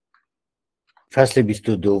فصل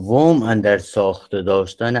 22 اندر ساخته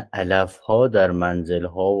داشتن علفها در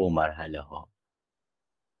منزلها و مرحله ها.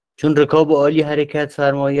 چون رکاب عالی حرکت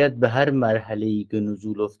فرماید به هر مرحله‌ای که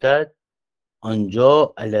نزول افتد،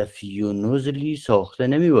 آنجا علفی و نزلی ساخته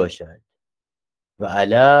نمی باشد و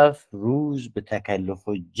علف روز به تکلف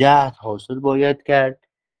و جهد حاصل باید کرد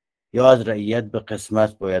یا از رعیت به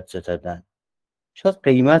قسمت باید ستدن. شاید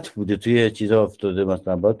قیمت بوده توی چیزا افتاده،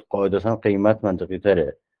 مثلا باید قاعدتا قیمت منطقی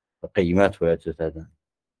تره و قیمت باید ستدن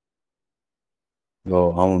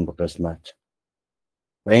یا همون به قسمت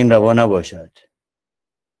و این روا نباشد.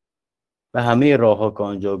 و همه راه ها که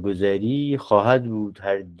آنجا گذری خواهد بود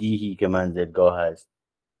هر دیهی که منزلگاه است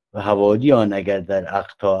و حوالی آن اگر در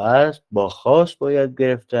اقطاع است با خاص باید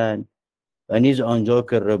گرفتن و نیز آنجا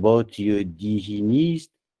که رباطی و دیهی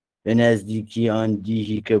نیست به نزدیکی آن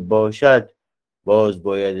دیهی که باشد باز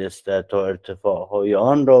باید استد تا ارتفاع های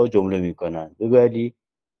آن را جمله می کنند. بگویی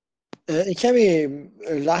این کمی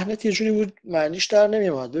لحنت یه جوری بود معنیش در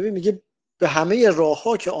نمیاد. ببین میگه به همه راه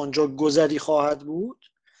ها که آنجا گذری خواهد بود،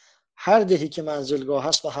 هر دهی که منزلگاه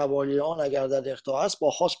هست و حوالی آن اگر در اقطاع است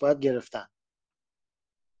با خاص باید گرفتن.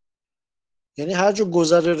 یعنی هر جا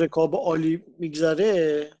گذر رکاب عالی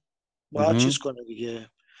میگذره باید چیز کنه دیگه،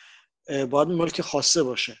 باید ملک خاصه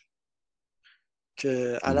باشه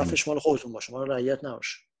که علفش مال خودتون باشه، مال رعیت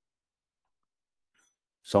نباشه.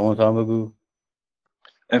 سامان تو هم بگو.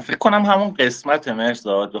 فکر کنم همون قسمت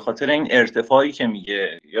مرزاد به خاطر این ارتفاعی که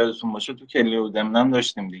میگه، یادتون باشه تو کلی و دمنم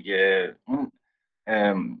داشتیم دیگه، اون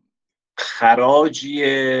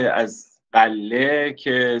خراجیه از قله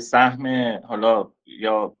که سهم حالا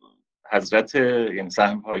یا حضرت یعنی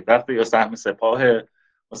سهم پایتخت یا سهم سپاه،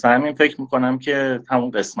 واسه همین فکر میکنم که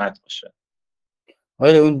همون قسمت باشه.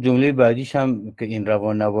 آره اون جمله بعدیش هم که این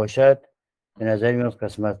روان نباشد به نظر میاد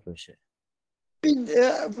قسمت باشه.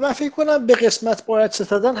 من فکر کنم به قسمت باید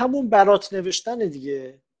ستدن همون برات نوشتن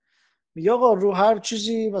دیگه. میگه آقا رو هر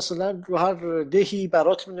چیزی، مثلا رو هر دهی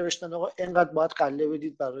برات می نوشتن آقا اینقدر باید قله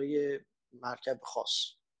بدید برای مرکب خاص.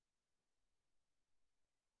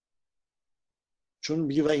 چون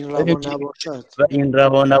میگه و این روان نباشد. و این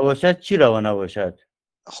روان نباشد چی روان نباشد؟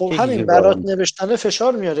 خب همین برات نوشتن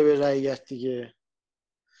فشار میاره به رعیت دیگه.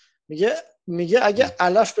 میگه اگه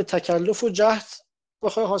علف به تکلف و جهد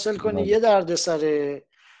بخوای حاصل کنی یه دردسره،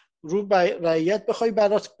 رو رعیت بخوای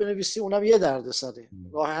برات بنویسی اونم یه دردسره.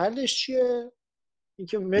 راه حلش چیه؟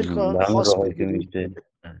 اینکه ملک خاص بگیری.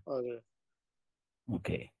 آره.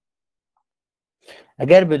 اوکی.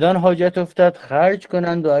 اگر بدان حاجت افتد خرج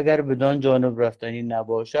کنند و اگر بدان جانب رفتنی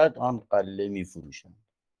نباشد آن قله می فروشند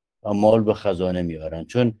و مال به خزانه میارند،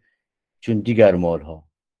 چون دیگر مال ها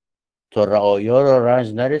تا رعایا را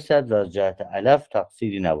رنج نرسد و از جهت علف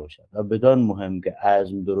تقصیری نباشد و بدان مهم که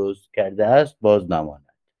عزم درست کرده است باز نماند.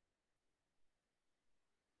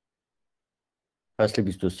 فصل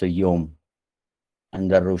 23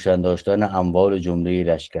 اندر روشن داشتن اموال جمله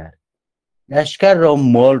لشکر. لشکر را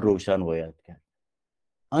مال روشن باید کرد.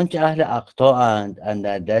 آنچه اهل اقطاعند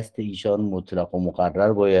اندر دست ایشان مطلق و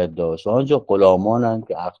مقرر باید داشت و آنچه غلامانند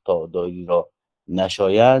که اقطاع داری را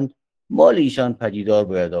نشایند مال ایشان پدیدار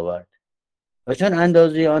باید آورد و چون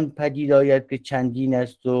اندازه آن پدید آید که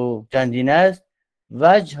چندین است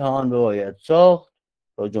وجه آن باید ساخت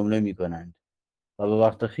را جمله می کنند و به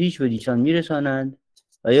وقت خیش به ایشان می رسانند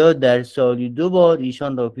و یا در سالی 2 بار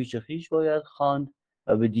ایشان را پیش خیش باید خواند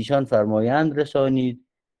و به دیشان فرمایند رسانید،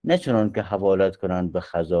 نه چنان که حوالت کنند به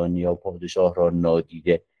خزانه یا پادشاه را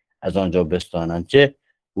نادیده از آنجا بستانند، چه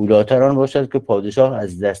اولاتر آن باشد که پادشاه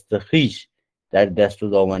از دست خیش در دست و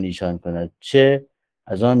دامن ایشان کند، چه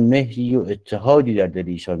از آن مهری و اتحادی در دل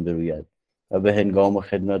ایشان بروید و به هنگام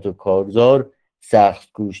خدمت و کارزار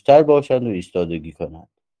سخت کوشتر باشند و ایستادگی کنند.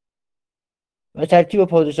 و ترتیب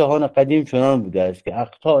پادشاهان قدیم چنان بوده است که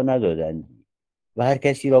اقطاع ندادند و هر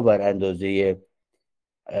کسی را بر اندازه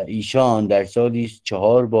ایشان در سالی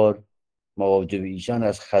 4 بار مواجب ایشان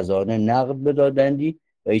از خزانه نقد بدادندی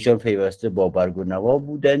و ایشان پیوسته با برگ و نوا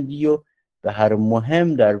بودندی و به هر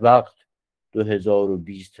مهم در وقت 2000 و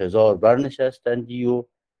 20000 برنشستندی و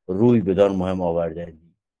روی بدان مهم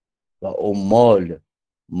آوردندی و عمال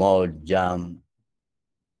مال جمع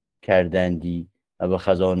کردندی و به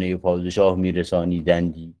خزانه پادشاه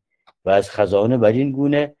میرسانیدندی و از خزانه بر این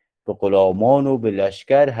گونه به غلامان و به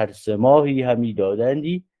لشکر هر 3 ماهی همی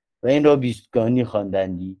دادندی و این را بیستگانی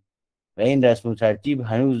خواندندی و این رسم و ترتیب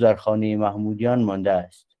هنوز در خانه محمودیان مانده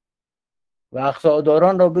است. و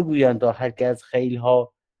اقطاعداران را بگویند تا هر که از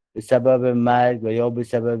خیلها به سبب مرگ و یا به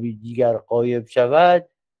سبب دیگر غایب شود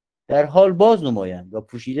در حال باز نمایند و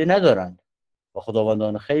پوشیده ندارند و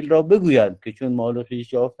خداوندان خیل را بگویند که چون مال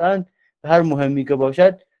خویش یافتند به هر مهمی که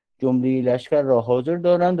باشد جمله لشکر را حاضر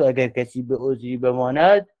دارند و اگر کسی به عذری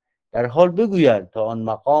بماند در حال بگویند تا آن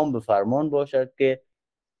مقام به فرمان باشد که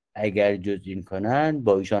اگر جز این کنند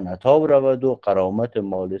با ایشان عطا رود و غرامت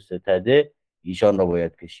مال ستده ایشان را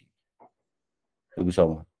باید کشید. بگو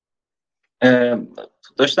سامان.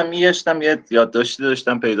 داشتم میگشتم یه یادداشتی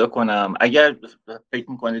داشتم پیدا کنم، اگر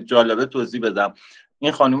فکر میکنید جالبه توضیح بدم.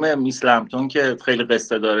 این خانم میسلمتون که خیلی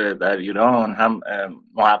قصه داره در ایران، هم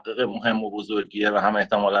محقق مهم و بزرگیه و هم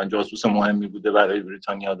احتمالاً جاسوس مهمی بوده برای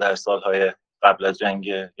بریتانیا در سالهای قبل از جنگ،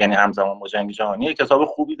 یعنی همزمان با جنگ جهانی. کتاب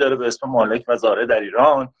خوبی داره به اسم مالک و زاره در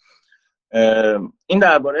ایران. این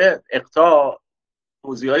درباره اقطاع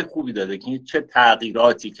توضیحات خوبی داده که چه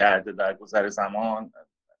تغییراتی کرده در گذر زمان.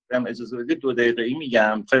 اجازه بدید 2 دقیقه‌ای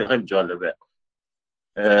میگم، خیلی خیلی جالبه.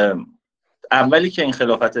 اولی که این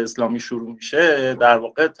خلافت اسلامی شروع میشه، در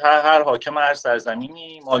واقع هر حاکم هر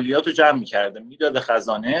سرزمینی مالیات رو جمع میکرده، میداده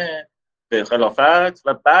خزانه به خلافت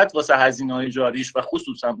و بعد واسه هزینه‌های جاریش و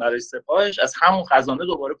خصوصا برای سپاهش از همون خزانه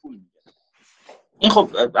دوباره پول میگیره. این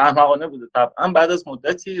خب احمقانه بوده طبعا. بعد از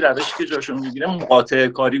مدتی روشی که جاشون میگیره مقاطعه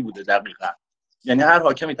کاری بوده دقیقاً. یعنی هر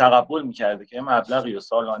حاکمی تقبل میکرده که مبلغی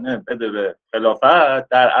سالانه بده به خلافت،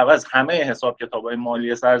 در عوض همه حساب کتابای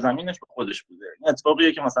مالی سرزمینش به خودش بوده. این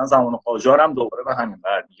اتفاقیه که مثلا زمان قاجار هم دوباره به همین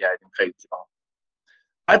برمیگردیم خیلی جا.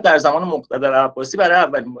 بعد در زمان مقتدر عباسی برای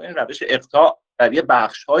اولین بار این روش اقطاع در یه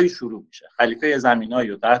بخش‌هایی شروع میشه. خلیفه زمینایی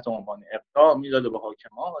رو تحت عنوان اقطاع میداده به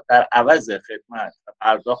حاکما در عوض خدمت و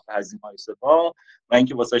پرداخت هزینه‌های سپاه و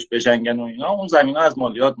اینکه واسش بجنگن و اینا، اون زمینا از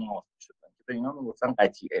مالیات معاف شدن که به اینا میگفتن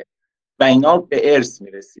قطیعه و اینا به ارث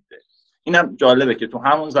میرسیده. اینم جالبه که تو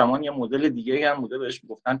همون زمان یه مدل دیگه هم بوده بهش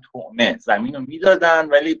میگفتن طعمه، زمین رو میدادن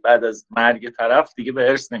ولی بعد از مرگ طرف دیگه به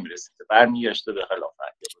ارث نمیرسیده، برمیگشته به خلافت.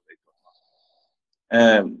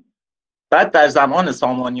 بعد در زمان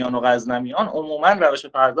سامانیان و غزنویان عموما روش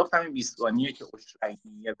پرداخت همین بیستگانیه که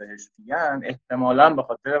اشرعیه بهش میگن، احتمالاً به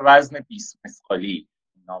خاطر وزن 20 مثقالی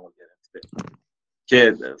نامو گرفته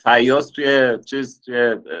که فیاض توی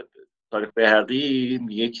تاریخ بیهقی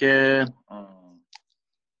میگه که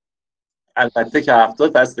البته که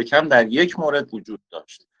 70 دست کم در یک مورد وجود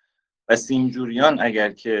داشت و سیمجوریان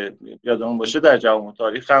اگر که یادمون باشه در جامع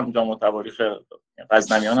تاریخ هم جامع تواریخ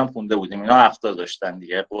غزنویان هم خونده بودیم، اینا اقطاع داشتن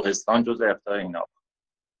دیگه، کوهستان جز اقطاع اینا.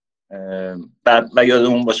 و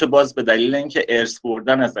یادمون باشه باز به دلیل اینکه ارث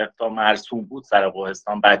بردن از اقطاع مرسوم بود سر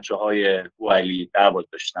کوهستان، بچه‌های بوعلی دعوا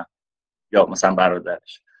داشتن یا مثلا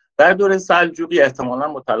برادرش. در دوره سلجوقی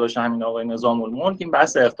احتمالاً با تلاش همین آقای نظام الملک این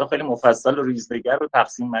بحث اقطاع خیلی مفصل و ریزدگر و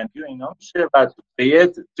تقسیم بندی و اینا میشه و به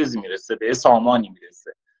یه چیزی میرسه، به یه سامانی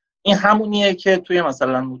میرسه. این همونیه که توی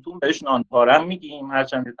مثلا متون بهش نانپارم میگیم،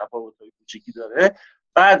 هرچند یه تفاوت‌های کوچیکی داره.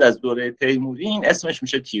 بعد از دوره تیموری این اسمش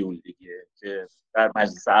میشه تیول دیگه، که در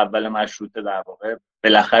مجلس اول مشروطه در واقع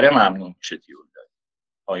بالاخره ممنوع میشه تیول داره.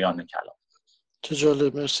 پایان کلام. چه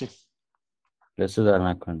جالب، مرسی. لسه در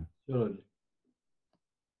نکنه.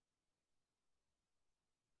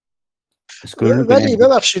 ولی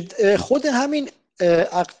ببخشید خود همین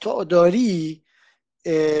اقطاع داری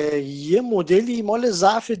یه مدلی مال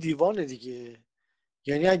ضعف دیوانه دیگه.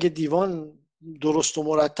 یعنی اگه دیوان درست و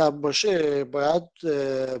مرتب باشه باید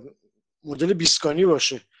مدل بیستگانی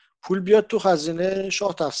باشه، پول بیاد تو خزینه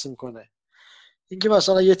شاه تقسیم کنه. اینکه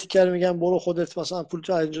مثلا یه تیکر میگن برو خودت مثلا پول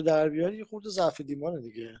تو اینجا در بیاری، یه خورده ضعف دیوانه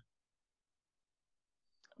دیگه.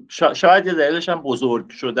 شاید یه دلیلش هم بزرگ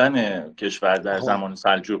شدن کشور در زمان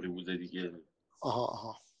سلجوقی بوده دیگه.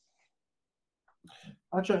 آها.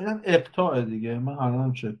 بچه‌ها اینم اقطاع دیگه، من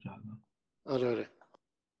الان چک کردم. آره.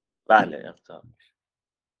 بله اقطاع.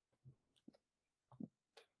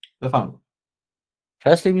 بفهم.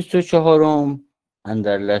 فصل 24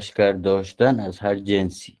 اندر لشکر داشتن از هر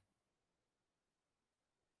جنسی.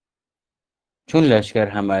 چون لشکر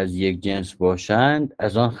همه از یک جنس باشند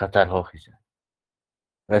از آن خطرها خیزند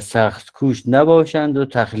و سخت کوش نباشند و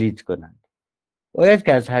تخلیط کنند. باید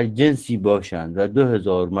که از هر جنسی باشند و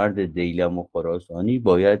 2000 مرد دیلم و خراسانی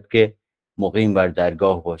باید که مقیم بر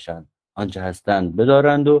درگاه باشند، آنچه هستند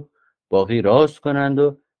بدارند و باقی راست کنند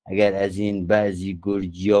و اگر از این بعضی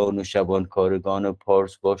گرجیان و شبانکارگان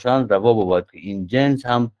پارس باشند روا بود که این جنس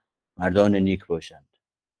هم مردان نیک باشند.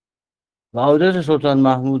 و عادت سلطان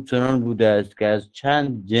محمود چنان بوده است که از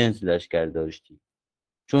چند جنس لشکر داشتی،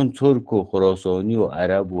 چون ترک و خراسانی و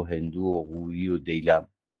عرب و هندو و غوری و دیلم،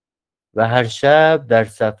 و هر شب در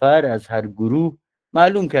سفر از هر گروه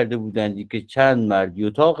معلوم کرده بودندی که چند مرد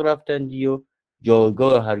اتاق رفتندی و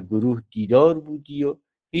جایگاه هر گروه دیدار بودی و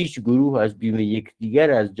هیچ گروه از بیم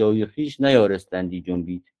یکدیگر از جای خویش نیارستندی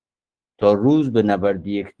جنبید تا روز به نبرد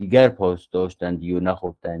یکدیگر پاس داشتندی و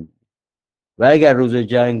نخفتندی. و اگر روز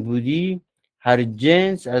جنگ بودی هر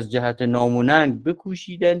جنس از جهت نام و ننگ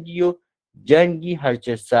بکوشیدندی و جنگی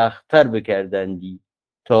هرچه سخت‌تر بکردندی،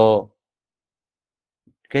 تا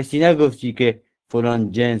کسی نگفتی که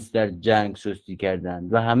فلان جنس در جنگ سستی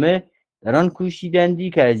کردند و همه در آن کوشیدندی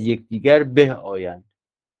که از یکدیگر به آیند.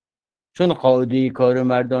 چون قاعده کار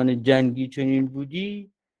مردان جنگی چنین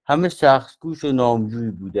بودی، همه سخت کوش و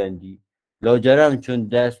نامجوی بودندی. لاجرم چون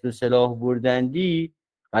دست به سلاح بردندی،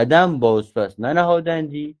 قدم باز پس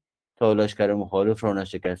ننهادندی، تا لشکر مخالف را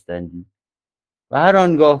نشکستندی. و هر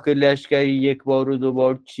آنگاه که لشکری یک بار و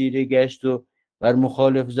دوبار چیره گشت و بر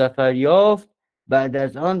مخالف ظفر یافت، بعد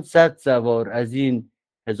از آن 100 سوار از این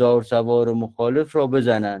 1000 سوار مخالف را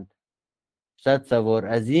بزنند. 100 سوار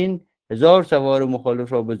از این 1000 سوار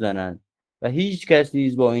مخالف را بزنند و هیچ کس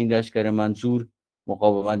نیز با این لشکر منصور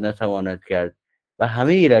مقاومت نتواند کرد و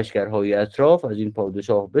همه لشکرهای اطراف از این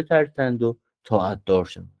پادشاه بترسند و طاعتدار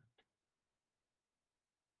شوند.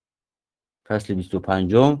 فصل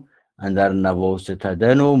 25 اندر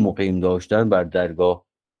نواستدن و مقیم داشتن بر درگاه.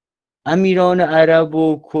 امیران عرب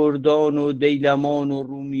و کردان و دیلمان و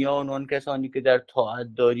رومیان و آن کسانی که در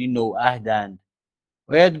طاعتداری نوعهدند،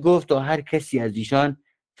 باید گفت تا هر کسی از ایشان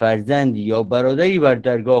فرزندی یا برادری بر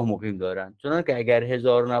درگاه مقیم دارند، چنان که اگر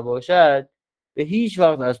 1000 نباشد به هیچ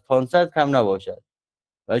وقت از 500 کم نباشد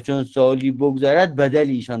و چون سالی بگذرد بدل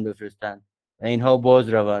ایشان بفرستند و اینها باز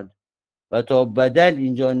روند و تا بدل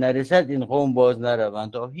اینجا نرسد این قوم باز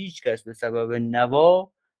نروند، تا هیچ کس به سبب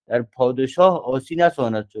نوا در پادشاه آسی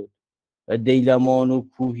نتواند شد. و دیلمان و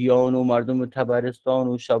کوهیان و مردم تبرستان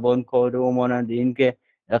و شبانکاره و مانند این که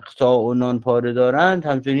اقطاع و نان پاره دارند،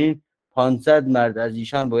 همچنین 500 مرد از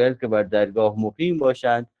ایشان باید که بر درگاه مقیم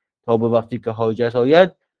باشند، تا به وقتی که حاجت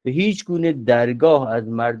آید به هیچ گونه درگاه از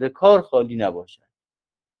مرد کار خالی نباشد.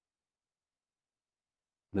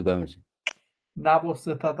 بگم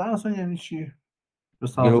نواستدن اصلا یعنی چی؟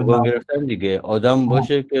 گروگان گرفتن دیگه. آدم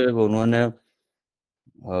باشه که به عنوان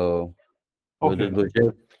یادت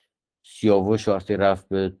باشه سیاوش وقتی رفت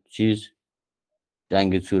به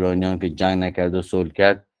جنگ تورانیان که جنگ نکرد و صلح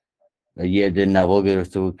کرد و یه عده نوا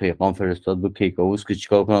گرفته بود، پیغام فرستاد به کیکاووس که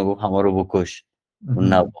چیکار کنه، گفت همه رو بکش.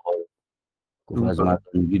 اون نوا گفت از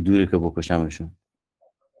مردمی دوری که بکشمشون.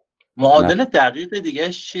 معادل دقیق دیگه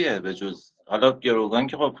چیه به جز حالا گروگان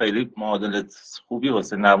که خب خیلی معادل خوبی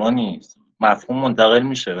واسه نوا نیست، مفهوم منتقل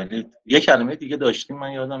میشه، ولی یه کلمه دیگه داشتیم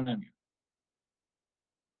من یادم نمیاد.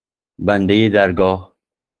 بنده درگاه.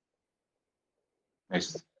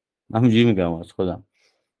 مرسی. من همینجوری میگم از خودم.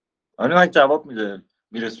 آره من جواب میده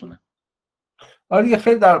میرسونه. آره یه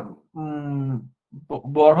خیلی در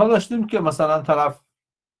بارها داشتیم که مثلا طرف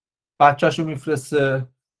بچه‌شو میفرسته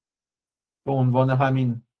به عنوان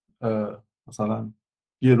همین مثلا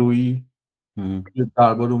گرویی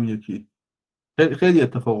درباره اون یکی. خیلی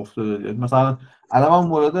اتفاق افتاده. مثلا الان من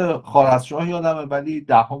مورد خوارزمشاه یادمه، ولی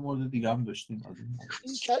 10 مورد دیگه هم داشتیم.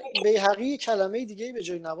 این بیهقی کلمه دیگه به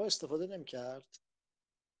جای نوا استفاده نمی‌کرد.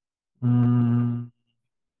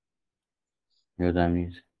 یادم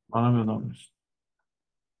نیست. منم یادم نیست.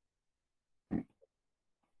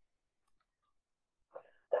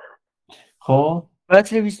 خب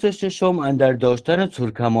فصل 26 اندر داشتن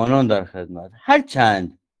ترکمانان در خدمت.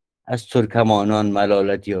 هرچند از ترکمانان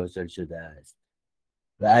ملالتی حاصل شده است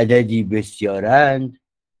و عددی بسیارند،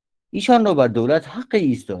 ایشان را بر دولت حق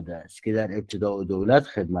ایستاده است که در ابتداء دولت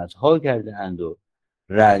خدمتها کرده اند و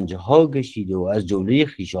رنجها کشیده و از جمله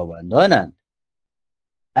خویشاوندانند.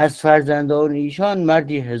 از فرزندان ایشان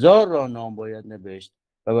مردی 1000 را نام باید نوشت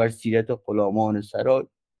و بر سیرت غلامان سرای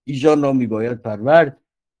ایشان را میباید پرورد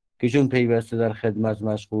که چون پیوسته در خدمت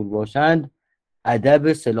مشغول باشند،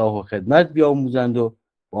 ادب سلاح و خدمت بیاموزند و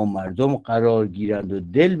با مردم قرار گیرند و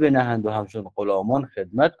دل بنهند و همچون غلامان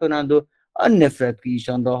خدمت کنند و آن نفرت که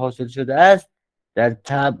ایشان را حاصل شده است در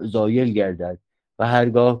طبع زایل گردد و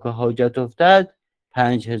هرگاه که حاجت افتد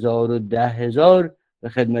 5000 و 10000 به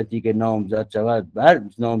خدمتی که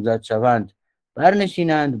نامزد شوند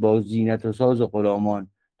برنشینند با زینت و ساز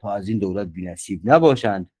غلامان تا از این دولت بی‌نصیب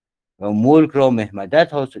نباشند و ملک را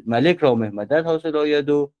مهمدت حاصل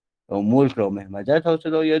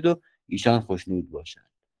آید و ایشان خوشنود باشند.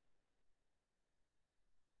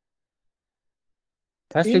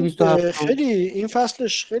 فصل 27 این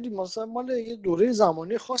فصلش خیلی مثلا مال یه دوره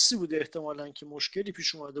زمانی خاصی بوده، احتمالاً که مشکلی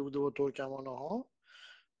پیش اومده بوده با ترکمان‌ها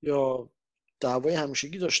یا دعوای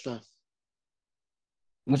همیشگی داشتن.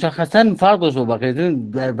 مشخصا فرق داشته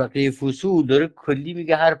در بقیه فصول داره کلی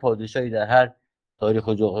میگه هر پادشاهی در هر تاریخ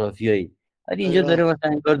و جغرافیایی، ولی اینجا داره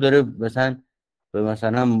مثلا این کار داره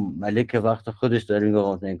مثلا ملک وقت خودش داره میگه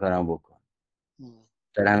مثلا این کارم بکن.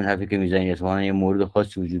 در همین حرفی که میزنی اصلا یه مورد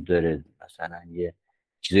خاصی وجود داره، مثلا یه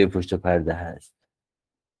چیزای پشت پرده هست.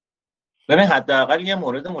 ببین حداقل یه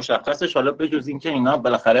مورد مشخصش، حالا بجز این که اینا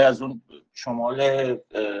بالاخره از اون شمال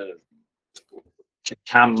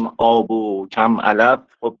کم آب و کم علف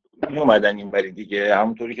خب اومدن این بری دیگه،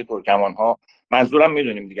 همونطوری که ترکمان ها، منظورم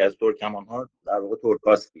میدونیم دیگه از ترکمان ها در واقع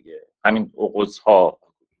ترکاست دیگه، همین اوغوز ها،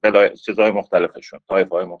 چیزهای مختلفشون،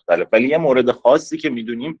 طایفه های مختلف. ولی یه مورد خاصی که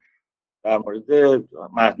میدونیم در مورد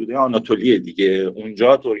محدوده آناتولیه دیگه،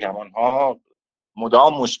 اونجا ترکمان ها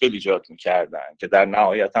مدام مشکل ایجاد میکردن که در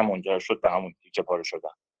نهایت هم منجر شد به همون تیکه پاره شدن.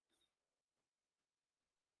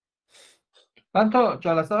 من تا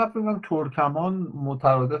جلسه قبل فکر ترکمان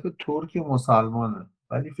مترادف ترک مسلمانه،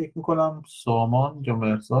 ولی فکر میکنم سامان یا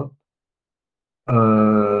مرزاد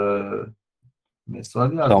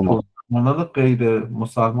مثالی از ترکمانان غیر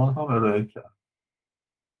مسلمان هم ارائه کرد.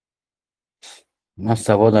 من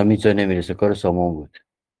سوادم اینجا نمیرسه، کار سامان بود.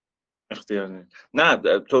 اختیار نه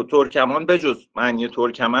ترکمان به جز معنی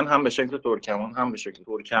ترکمن هم به شکل ترکمان هم به شکل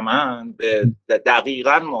ترکمن به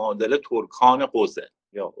دقیقاً معادل ترکان قوزه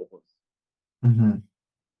یا اوغوز،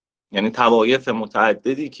 یعنی طوایف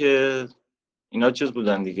متعددی که اینا چیز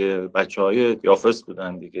بودن دیگه، بچه‌های یافس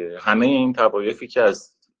بودن دیگه، همه این طوایفی که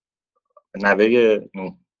از نوه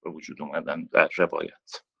نوح به وجود اومدن در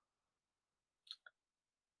روایت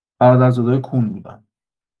برادرزادای کون بودن.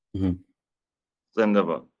 زنده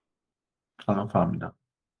باد. الان فهمیدم.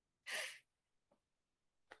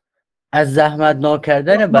 از زحمت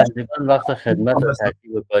ناکردن بندگان وقت خدمت و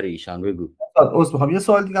ترتیب کار ایشان بگو. عذر میخوام، یه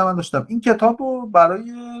سوال دیگه من داشتم. این کتابو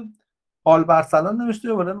برای آل برسلان نوشته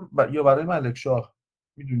یا برای ملک شاه؟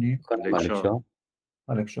 میدونی؟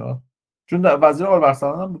 ملک شاه چون وزیر آل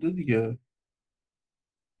برسلان هم بوده دیگه،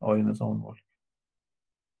 آقای نظام.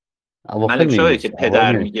 ملک شاهی که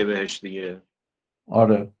پدر میگه بهش دیگه.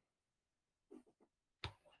 آره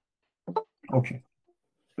اوکی،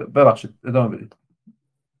 ببخشید ادامه بدید.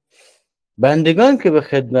 بندگان که به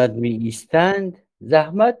خدمت می ایستند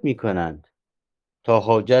زحمت می کنند تا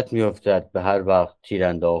حاجت می افتد به هر وقت تیر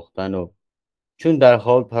انداختن، و چون در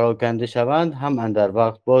حال پراکنده شوند هم اندر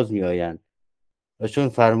وقت باز می آیند، و چون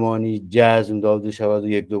فرمانی جزم داده شود و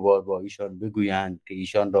یک دو بار با ایشان بگویند که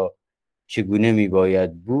ایشان را چگونه می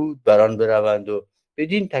باید بود بران بروند و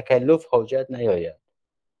بدین تکلف حاجت نیاید.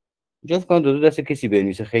 اینجا فکر کنم دو دست کسی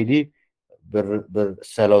بنویسه، خیلی بر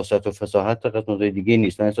سلاست و فصاحت قسمت‌های دیگه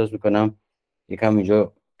نیست. من احساس میکنم یکم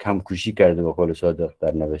اینجا کمکوشی کرده با قول صادق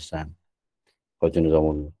در نوشتن خواجه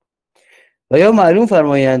نظام. و یا معلوم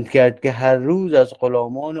فرمایند کرد که هر روز از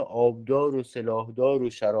غلامان آبدار و سلاحدار و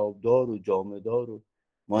شرابدار و جامدار و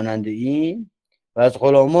مانند این و از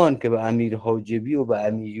غلامان که به امیر حاجبی و به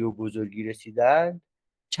امیری و بزرگی رسیدند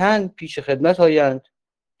چند پیش خدمت آیند،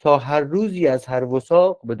 تا هر روزی از هر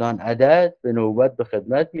وثاق بدان عدد به نوبت به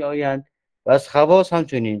خدمت می آیند، و از خواص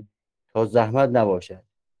همچنین تا زحمت نباشد.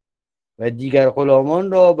 و دیگر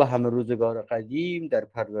غلامان را به همه روزگار قدیم در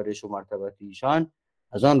پرورش و مرتبت ایشان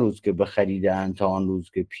از آن روز که بخریدند تا آن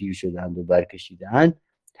روز که پیر شدند و برکشیدند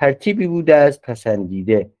ترتیبی بوده از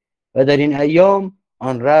پسندیده، و در این ایام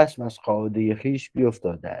آن رسم از قاعده خویش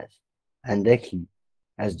بیفتاده است. اندکی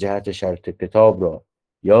از جهت شرط کتاب را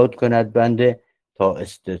یاد کند بنده تا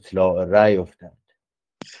استطلاع رأی افتد.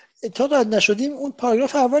 تا رد نشدیم اون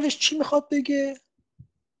پاراگراف اولش چی میخواد بگه؟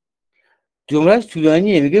 جملهش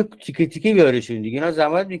طولانیه، میگه تیکه تیکه بیارشون دیگه، اینا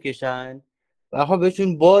زحمت میکشن و خب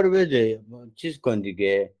بهشون بار بده، چیز کن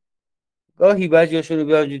دیگه. گاهی بعضیاشون رو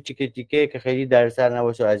بیار تیکه تیکه که خیلی در سر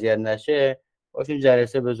نباشه و اذیت نشه، باشون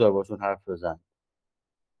جلسه بذار، باشون حرف بزن.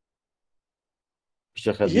 پیش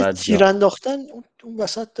خدمت یه تیر انداختن اون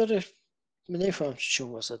وسط داره، من نمیفهم چی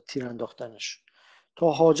اون وسط تیر انداختنش.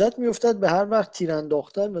 تا حاجت میافتد به هر وقت تیر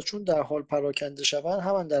انداختن، و چون در حال پراکنده شوند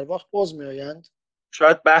همان در وقت باز میآیند.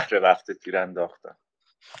 شاید بهر وقت تیر انداختن.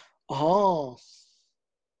 آها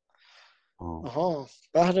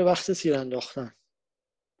بهر وقت تیر انداختن.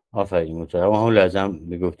 آفرین، متشکرم. همون لازم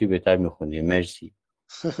میگفتی بهتر میخوندی، مرسی.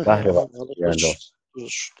 بهر وقت تیر انداختن.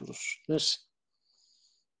 درست مرسی.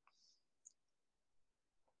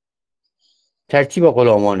 ترتیب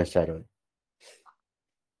غلامان سرای.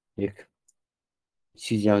 یک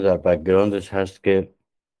چیزی هم در بک‌گراندش هست که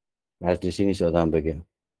مجلسی نیست آدم بگم،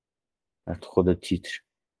 از خود تیتر.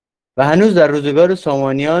 و هنوز در روزگار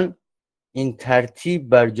سامانیان این ترتیب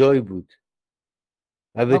بر جای بود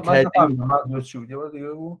و به تدریج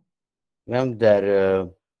هم در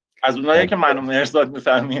از اونایی که منو مرزاد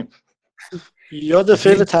میفهمیم یاد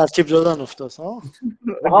فعل ترتیب دادن افتاد ها.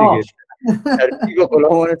 ترتیب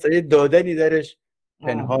غلامان سرای دادنی درش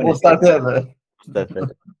پنهانه، مستطره.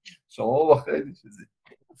 شما با خیلی چیزی.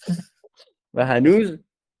 و هنوز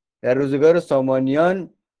در روزگار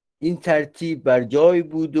سامانیان این ترتیب بر جای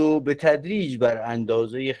بود و به تدریج بر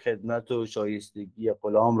اندازه خدمت و شایستگی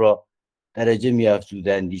غلام را درجه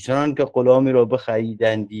می‌افزودندی، چنان که غلامی را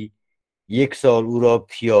بخریدندی 1 سال او را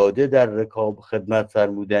پیاده در رکاب خدمت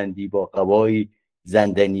فرمودندی با قبای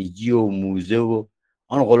زندنیجی و موزه، و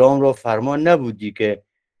آن غلام را فرمان نبودی که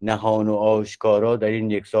نهان و آشکارا در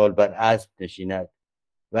این 1 سال بر اسب نشیند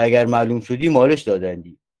و اگر معلوم شدی مالش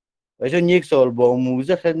دادندی. و چون 1 سال با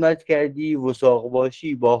موزه خدمت کردی، وثاق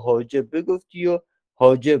باشی با حاجب بگفتی و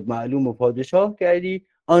حاجب معلوم و پادشاه کردی،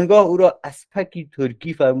 آنگاه او را اسپکی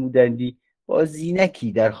ترکی فرمودندی با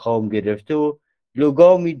زینکی در خام گرفته و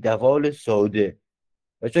لگامی دوال ساده.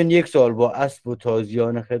 و چون 1 سال با اسب و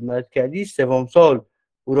تازیان خدمت کردی، 3م سال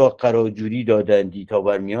او را قراجوری دادندی تا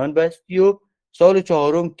بر میان بستی و سال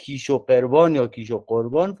 4م کیش و قربان یا کیش و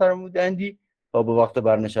قربان فرمودندی تا به وقت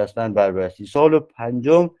برنشستن بربستی. سال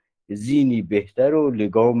 5م زینی بهتر و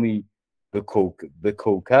لگامی به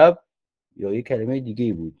کوکب یا یک کلمه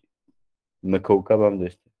دیگه بود، مکوکب هم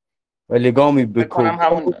داشته و لگامی به بکنم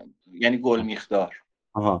همون یعنی گل میخدار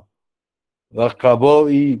و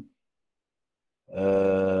قبایی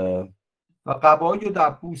و قبایی و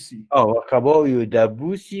دبوسی و قبایی و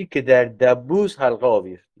دبوسی که در دبوس حلقه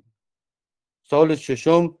آویختی. سال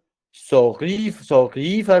 6م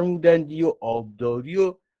ساقی فرمودندی و آبداری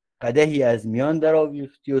و قدحی از میان در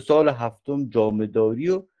آویختی و سال 7م جامداری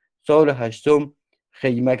و سال 8م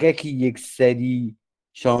خیمککی 1 سری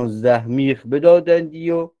 16 میخ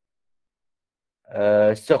بدادندی و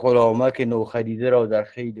 3 غلامک نوخریده را در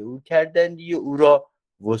خیل او کردندی و او را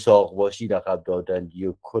وثاق باشی لقب دادندی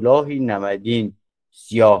و کلاهی نمدین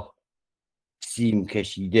سیاه سیم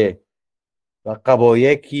کشیده و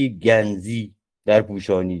قبایکی گنزی در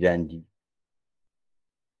پوشانیدندی.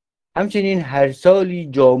 همچنین هر سالی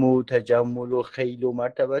جام و تجمل و خیل و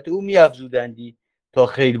مرتبت او می‌افزودندی تا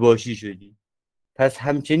خیل باشی شدی. پس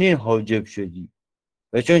همچنین حاجب شدی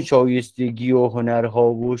و چون شایستگی و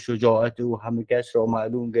هنرها و شجاعت او همه کس را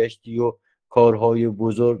معلوم گشتی و کارهای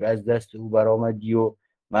بزرگ از دست او برآمدی و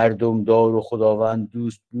مردم دار و خداوند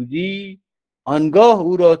دوست بودی، آنگاه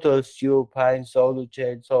او را تا 35 سال و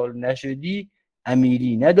 40 سال نشدی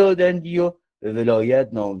امیری ندادندی و به ولایت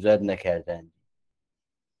نامزد نکردندی.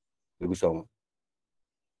 بگو سامان.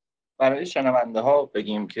 برای شنونده ها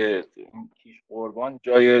بگیم که کیش قربان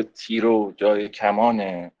جای تیر و جای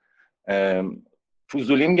کمانه.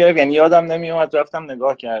 فضولیم گرفت، یعنی یادم نمیومد، رفتم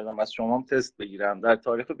نگاه کردم از شما تست بگیرم در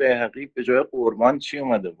تاریخ بیهقی به جای قربان چی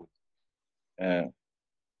اومده بود.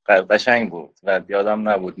 قشنگ بود و یادم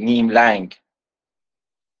نبود. نیم لنگ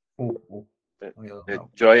به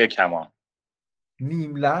جای کمان.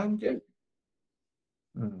 نیم لنگ؟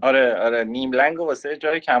 آره نیم لنگ واسه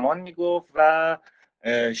جای کمان میگفت و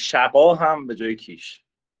شقا هم به جای کیش.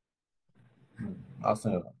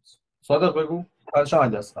 اصلا یادم نیست. صادق بگو. بعدش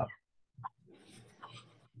هم اصغر.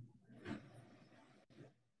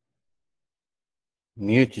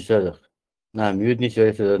 میوتی صادق. نه میوت نیست،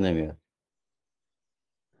 ولی صدا نمیاد.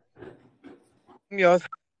 میاد.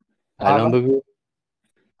 الان بگو.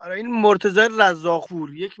 آره این مرتضی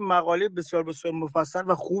رزاقپور یک مقاله بسیار بسیار مفصل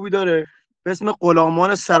و خوبی داره به اسم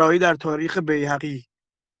غلامان سرایی در تاریخ بیهقی.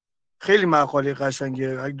 خیلی مقاله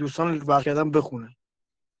قشنگه، اگه دوستان وقت کردن بخونن.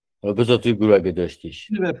 بذار توی گروه اگه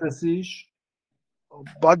داشتیش. بفرستیش.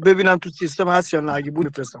 باید ببینم تو سیستم هست یا نه، اگه بود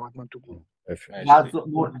بفرستم حتما تو گروه.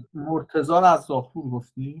 مرتضی رزاقپور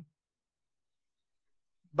گفتی؟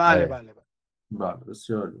 بله. بله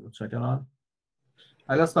بسیار متشکرم.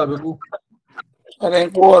 اصغر بگو. آره این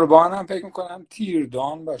قربان هم فکر میکنم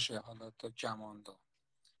تیردان باشه، حالا تا کماندان.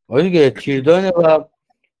 آره دیگه تیردانه و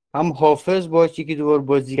هم حافظ باشی که دوبار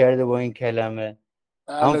بازی کرده با این کلمه.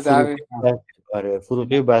 هم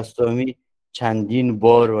فروغی بستامی چندین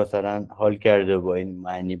بار مثلا حال کرده با این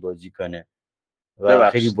معنی بازی کنه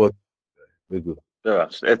و خیلی بگو.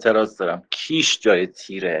 ببخشید اعتراض دارم. کیش جای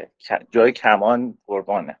تیره، جای کمان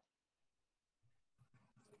قربانه.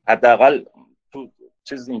 حداقل تو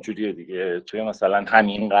چیز اینجوریه دیگه، توی مثلا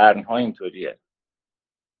همین قرن‌ها اینطوریه.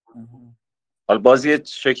 حالا بازی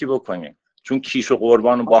شکی بکنیم، چون کیش و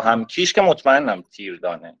قربان با هم، کیش که مطمئنم تیر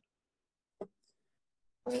دانه.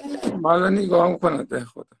 حالا نگاه میکنه به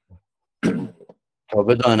خدا تا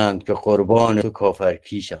بدانند که قربان تو کافر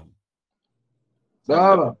کیشم.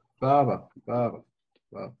 بابا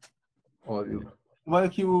آریو اومده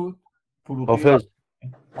کی بود؟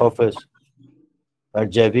 حافظ بر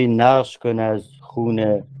جبین نقش کن از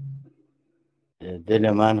خون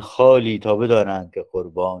دل من خالی تا بدانند که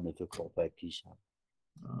قربان تو کافر کیشم.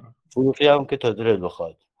 فروغی هم که تا دلت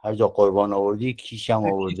بخواد هر جا قربان آوردی کیشم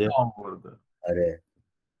آورده. آره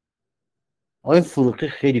آقای فروغی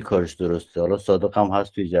خیلی کارش درسته. حالا صادق هم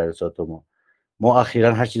هست توی جلسات ما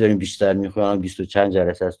اخیراً هرچی داریم بیشتر میخونیم، 20 و چند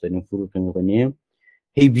جلسه هست داریم فروغی میکنیم،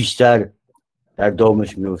 هی بیشتر در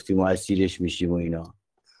دامش میفتیم و اسیرش میشیم و اینا.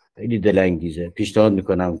 خیلی دلانگیزه. پیشنهاد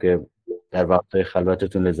میکنم که در وقتهای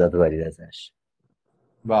خلوتتون لذت ببرید ازش.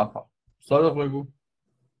 واقعا صادق بگو.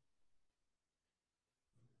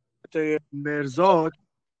 مرزاد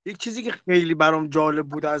یک چیزی که خیلی برام جالب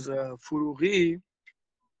بود از فروغی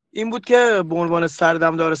این بود که به عنوان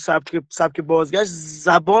سردمدار سبک بازگشت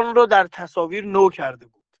زبان رو در تصاویر نو کرده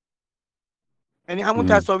بود. یعنی همون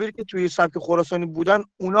تصاویری که توی سبک خراسانی بودن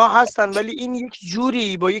اونا هستن، ولی این یک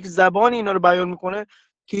جوری با یک زبان اینا رو بیان میکنه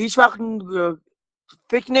که هیچ وقت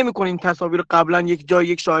فکر نمی‌کنه این تصاویر قبلا یک جای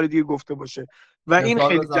یک شاعر دیگه گفته باشه و این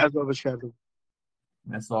خیلی جذابش کرده بود.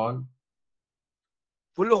 مثال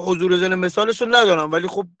پول حضور ذهن مثالش رو ندارم، ولی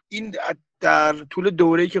خب این در طول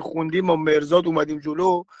دوره‌ای که خوندیم ما مرزاد اومدیم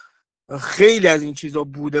جلو خیلی از این چیزا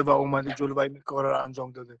بوده و اومده جلو و این کارا رو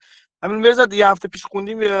انجام داده. همین مرزاد یه هفته پیش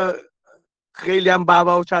خوندیم خیلی هم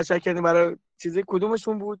بابا و چرچر کردیم برای چیزی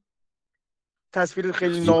کدومشون بود تصویر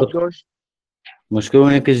خیلی ناب داشت. مشکل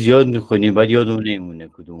اونه که زیاد میخونیم بعد یادمون نمیمونه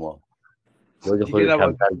کدوما. یاد خود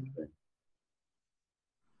کمتر میکنه.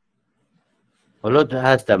 حالا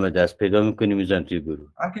هست دم دست پیدا میکنیم میزن توی گروه.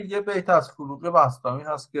 اگه یه بیت از فروغ بستامی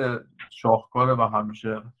هست که شاهکاره و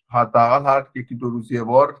همیشه حداقل هر یکی دو روز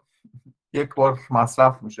یک بار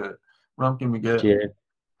مصرف میشه. اونم که میگه چیه؟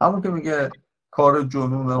 همون که میگه کار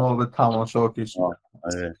جنون ما به تماشا کشید.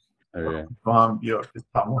 آره. با هم بیار که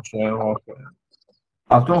تماشای ما کنیم.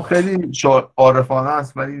 البته خیلی عارفانه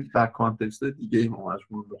است ولی در کانتکست دیگه ای ما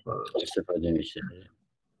مجبور استفاده میشه.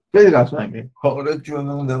 خیلی قشنگه. کار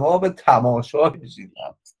جنون ما به تماشا کشید.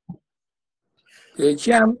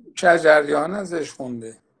 یکی هم شجریان ازش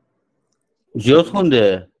خونده. زیاد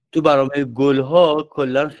خونده. تو برنامه گلها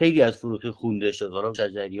کلا خیلی از فروغی خونده شد. حالا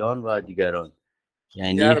شجریان و دیگران.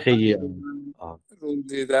 یعنی خیلی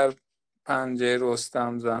روزی در پنجه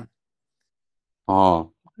رستم زن.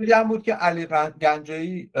 خیلی هم بود که علی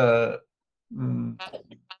گنجایی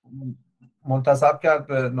منتسب کرد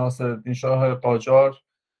به ناصرالدین شاه قاجار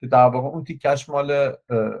که در واقع اون تیکش مال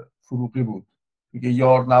فروغی بود. میگه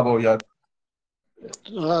یار نباید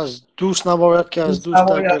از دوست نباید که از دوست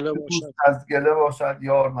در گله باشد، از گله باشد،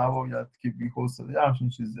 یار نباید که بی‌حوصله، همچین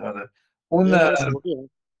چیزی. آره اون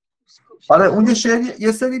آره اون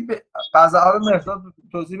یه سری غزل‌ها رو مرزاد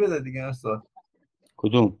توضیح بده دیگه استاد.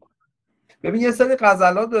 کدوم؟ ببین یه سری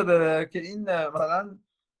غزل‌ها داره که این مثلا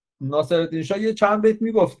ناصرالدین شاه یه چند بیت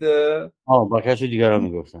میگفته باقیشو دیگران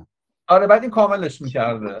میگفتن. آره بعد این کاملش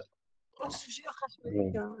میکرده.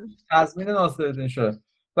 تضمین ناصرالدین شاه.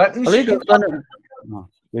 بعد این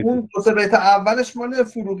اون دو بیت اولش مال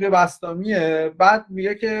فروغ بستامیه، بعد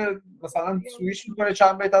میگه که مثلا سویش میکنه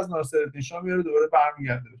چند بیت از ناصرالدین شاه میاره دوباره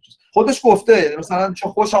برمیگرده. خودش گفته مثلا چه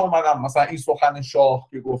خوشم اومدم مثلا این سخن شاه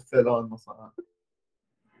که گفت فلان مثلا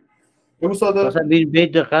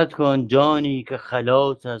بیت دقت کن. جانی که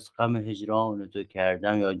خلاص از غم هجران تو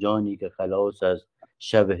کردم، یا جانی که خلاص از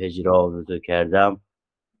شب هجران تو کردم،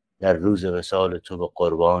 در روز وصال تو به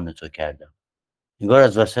قربان تو کردم. انگار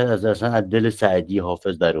از وسط از دل سعدی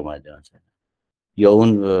حافظ در اومده مثلا. یا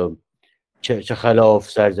اون چه خلاف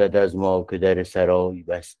سر زد از ما که در سرای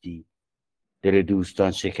بستی، دل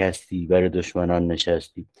دوستان شکستی، بر دشمنان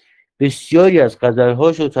نشستی. بسیاری از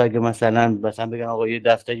غزل‌هاشو تا اگه مثلا بگن آقا یه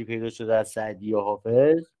دفتری پیدا شده از سعدی یا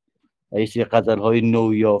حافظ و یه سری غزل‌های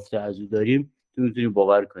نو یافته از او داریم، تو میتونی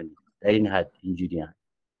باور کنی در این حد اینجوری هم.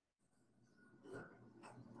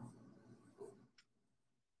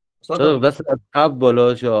 صادق دست از قبل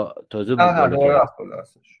بالاش یا تازه بود بالا؟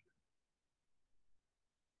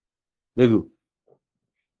 بگو.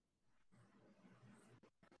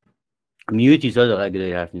 میوتی صادق اگه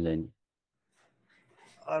داری حرف میزنی.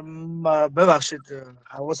 ببخشید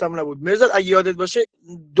حواسم نبود. مرزاد اگه یادت باشه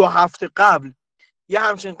 2 هفته قبل یه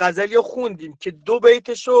همچین غزلی رو خوندیم که 2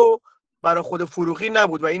 بیتشو برای خود فروغی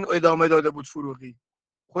نبود و این ادامه داده بود فروغی.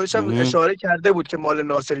 خودش هم اشاره کرده بود که مال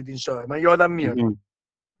ناصرالدین شاه. من یادم میاد.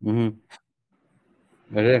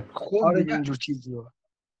 آره خوندیم اینجور چیزی رو.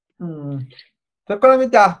 فکر کنم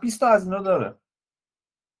 10-20 تا از اینا داره.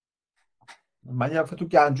 من یه دفعه تو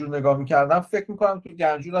گنجور نگاه می‌کردم، فکر می‌کنم تو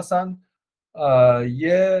گنجور اصلا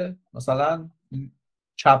یه مثلا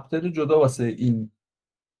چپتر جدا واسه این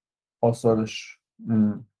آثارش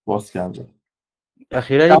باز کرده.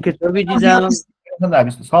 اخیراً یه کتابی دیدم.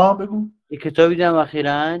 بگو. یه کتابی دیدم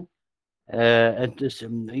اخیراً،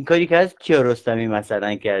 این کاری که از کیارستمی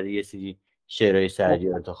مثلا کرده، یه سری شعرهای سعدی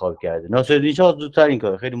رو انتخاب کرده. ناصرالدین شاه زودتر این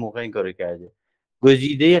کار خیلی موقع این کارو کرده.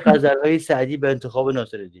 گزیده غزل‌های سعدی به انتخاب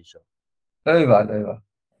ناصرالدین شاه. ایول.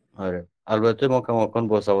 آره البته ما کماکان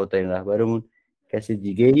با سوادترین رهبرمون کسی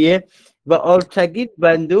دیگه ایه و آرتگید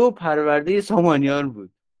بنده و پرورده سامانیان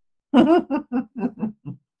بود.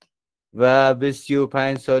 و به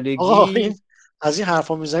 35 آقا سالگی این از این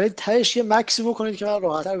حرفا میزنید تهش یه مکسی بکنید که من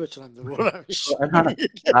راحت‌تر بتونم ببرمش.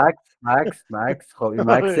 مکس خب این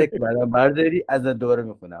مکسک بعدا برداری از دوباره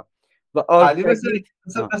میخونم. و علی آرتگین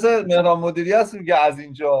مثل مهران مدیری هست میگه از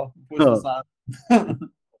اینجا پشت سر.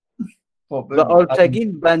 و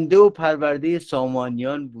آرتگین بنده و پرورده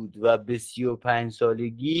سامانیان بود و به 35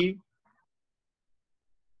 سالگی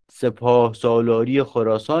سپاه سالاری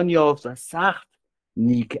خراسان یافت و سخت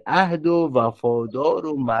نیک عهد و وفادار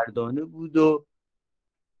و مردانه بود و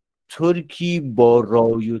ترکی با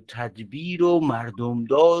رای و تدبیر و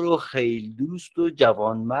مردمدار و خیل دوست و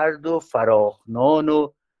جوانمرد و فراخنان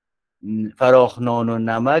و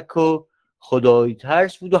نمک و خدای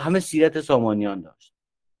ترس بود و همه سیرت سامانیان داشت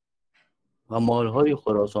و مالهای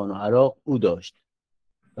خراسان و عراق او داشت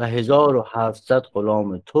و 1700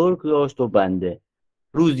 غلام ترک داشت و بنده.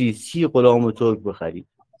 روزی 30 غلام ترک بخرید.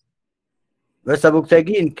 و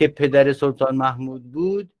سبکتگین که پدر سلطان محمود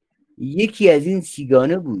بود یکی از این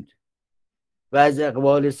سیگانه بود و از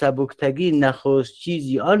اقبال سبکتگین نخست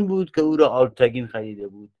چیزی آن بود که او را آرتگین خریده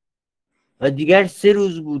بود و دیگر 3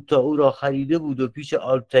 روز بود تا او را خریده بود و پیش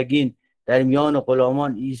آرتگین در میان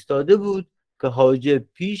غلامان ایستاده بود که حاجب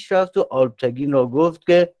پیش رفت و آرتگین را گفت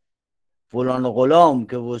که فلان غلام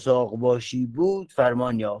که وثاق باشی بود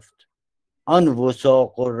فرمان یافت. آن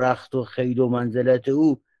وثاق و رخت و خیر و منزلت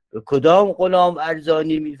او به کدام غلام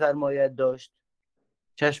ارزانی می‌فرماید داشت؟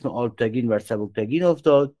 چشم آرتگین بر سبکتگین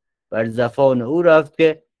افتاد، بر زفان او رفت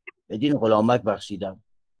که بدین غلامک بخشیدم.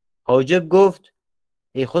 حاجب گفت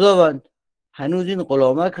ای خداوند، هنوز این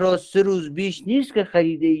غلامک را 3 روز بیش نیست که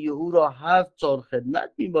خریده ای و او را 7 سال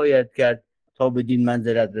خدمت میباید کرد تا بدین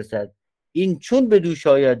منزلت رسد. این چون بدو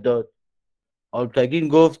شاید داد؟ آرتگین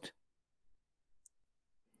گفت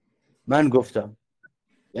من گفتم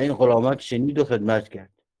و این غلامک شنید و خدمت کرد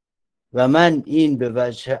و من این به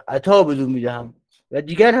وجه عطا بدو میدهم و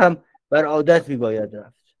دیگر هم بر عادت میباید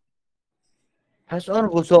رفت. پس آن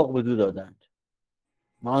وثاق بدو دادند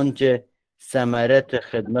و آنچه ثمرت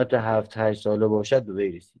خدمت 7-8 ساله باشد به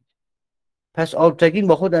وی رسید. پس آرتگین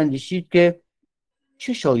با خود اندیشید که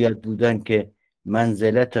چه شاید بودن که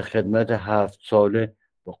منزلت خدمت 7 ساله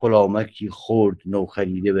با غلامکی خرد نو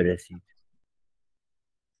خریده برسید.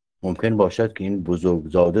 ممکن باشد که این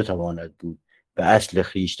بزرگزاده تواند بود به اصل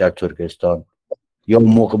خویش در ترکستان یا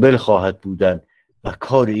مقبل خواهد بودن و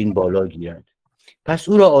کار این بالا گیرد. پس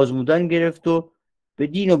او را آزمودن گرفت و به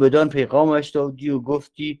دین و بدان پیغامش دادی و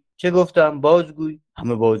گفتی چه گفتم بازگوی؟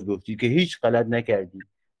 همه باز گفتی که هیچ غلط نکردی.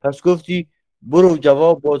 پس گفتی برو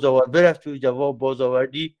جواب باز آور. برفتی و جواب باز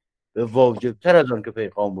آوردی به واجب تر از آن که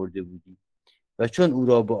پیغام برده بودی. و چون او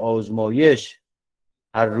را به آزمایش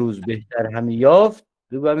هر روز بهتر همی یافت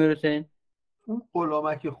دو بمیرسین اون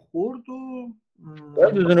غلامک خورد و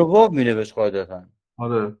باید بدون واو می نوشت قاعدتا.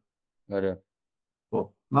 آره خب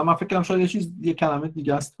من فکر کنم شاید یه کلمه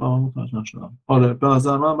دیگه است و من متوجه نشدم. آره به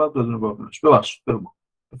نظر من باید بدون واو نوشت. ببخشید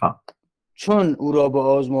بفهم. چون او را به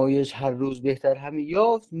آزمایش هر روز بهتر همی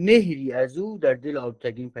یافت مهری از او در دل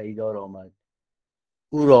آرتگین پیدار آمد.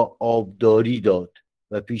 او را آبداری داد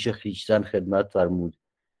و پیش خویشتن خدمت فرمود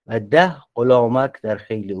و 10 غلامک در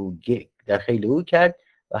خیل او کرد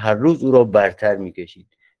و هر روز او را برتر میکشید.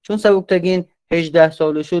 چون سبکتگین 18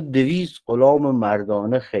 ساله شد 200 غلام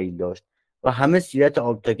مردانه خیل داشت و همه سیرت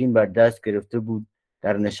آرتگین بر دست گرفته بود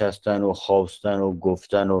در نشستن و خواستن و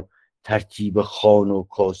گفتن و ترتیب خوان و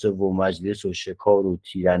کاسه و مجلس و شکار و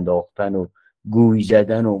تیر انداختن و گوی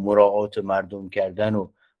زدن و مراعات مردم کردن و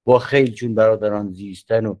با خیل چون برادران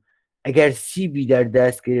زیستن و اگر سیبی در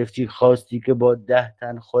دست گرفتی خواستی که با 10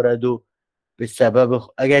 تن خورد و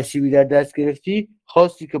اگر سیبی در دست گرفتی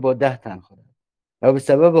خواستی که با 10 تن خورد و به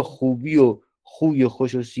سبب خوبی و خوی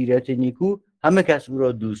خوش و سیرت نیکو همه کس او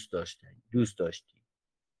را دوست داشتی.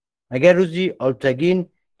 اگر روزی آرتگین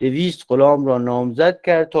 200 غلام را نامزد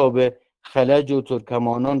کرد تا به خلج و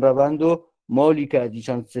ترکمانان روند و مالی که از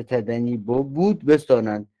ایشان ستدنی بود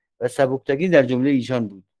بستانند و سبکتگین در جمله ایشان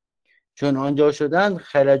بود. چون آنجا شدند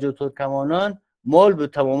خلج و ترکمانان مال به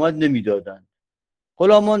تمامت نمیدادند.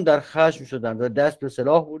 غلامان در خشم شدند و دست به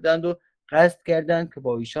سلاح بردند و قصد کردند که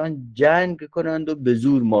با ایشان جنگ کنند و به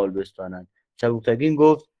زور مال بستانند. سبکتگین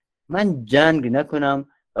گفت من جنگ نکنم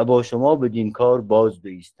و با شما بدین کار باز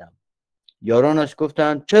بایستم. یارانش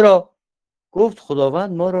گفتند چرا؟ گفت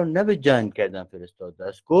خداوند ما را نه به جنگ کردن فرستاده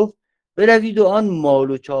است. گفت بروید و آن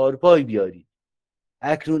مال و 4 پای بیارید.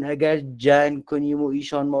 اکنون اگر جنگ کنیم و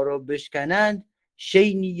ایشان ما را بشکنند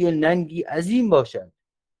شینی و ننگی عظیم باشد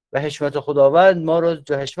و حشمت خداوند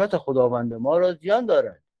ما را زیان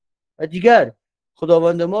دارد. و دیگر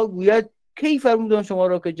خداوند ما گوید کی فرمودم شما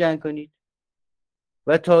را که جنگ کنید؟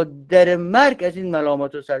 و تا در مرگ از این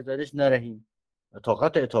ملامت و سرزنش نرهیم و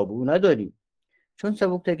طاقت عتاب او نداریم. چون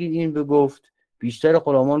سبکتگین این بگفت، بیشتر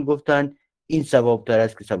غلامان گفتند این صوابتر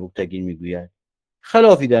است که سبکتگین میگوید.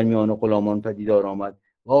 خلافی در میان غلامان پدیدار آمد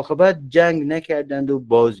و عاقبت جنگ نکردند و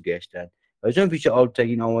بازگشتند و چون پیش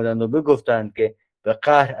البتگین آمدند و بگفتند که به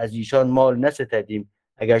قهر از ایشان مال نستدیم،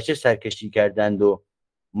 اگرچه سرکشی کردند و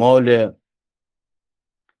مال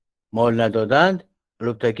ندادند.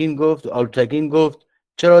 البتگین گفت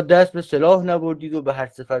چرا دست به سلاح نبردید و به هر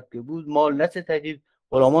صفت که بود مال نستدید؟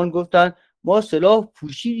 غلامان گفتند ما سلاح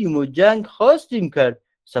پوشیدیم و جنگ خواستیم کرد.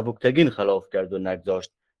 سبکتگین خلاف کرد و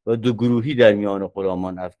نگذاشت و دو گروهی در میان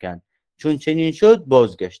غلامان افکند. چون چنین شد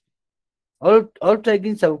بازگشت.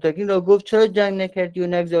 البتگین سبکتگین را گفت چرا جنگ نکردی و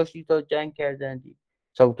نگذاشتی تا جنگ کردندی؟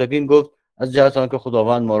 سبکتگین گفت از جهت آنکه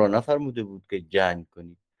خداوند ما را نفرموده بود که جنگ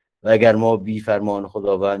کنیم و اگر ما بی فرمان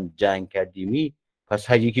خداوند جنگ کردیمی پس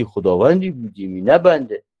هر یکی خداوندی بودیمی نه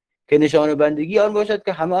بنده، که نشان بندگی آن باشد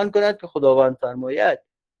که همه آن کند که خداوند فرماید.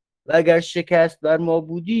 و اگر شکست بر ما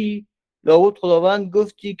بودی لابد خداوند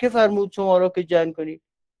گفتی که فرمود شما را که جنگ کنید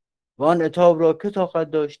و آن عتاب را که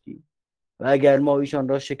طاقت داشتی. و اگر ما ایشان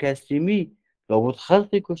را شکستیمی لابد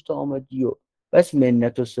خلقی کشته آمدی و بس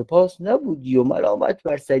منت و سپاس نبودی و ملامت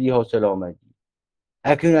بر سری حاصل آمدی.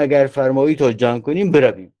 اکنون اگر فرمایی تا جنگ کنیم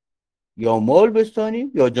برویم، یا مال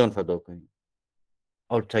بستانیم یا جان فدا کنیم.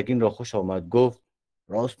 البتگین را خوش آمد، گفت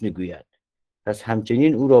راست میگوید. پس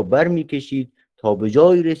همچنین او را بر میکشید تا به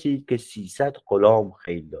جایی رسید که 300 غلام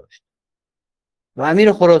خیل داشت. و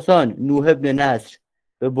امیر خراسان نوح بن نصر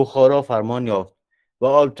به بخارا فرمان یافت و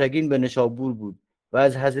البتگین به نشابور بود و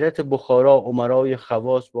از حضرت بخارا امرای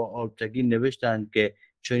خواص با البتگین نوشتند که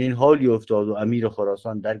چنین حالی افتاد و امیر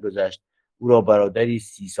خراسان درگذشت. او را برادری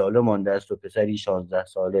 30 ساله مانده است و پسری 16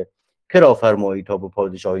 ساله. که را فرمایی تا به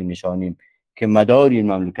پادشاهی نشانیم که مدار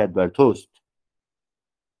این مملکت بر توست.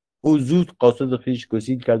 او زود قاصد خویش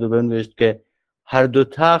گسیل کرد و بنوشت که هر دو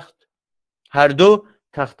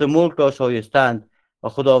تخت ملک را شایستند و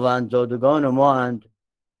خداوندزادگان ما اند.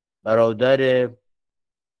 برادر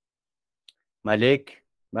ملک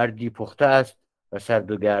مردی پخته است و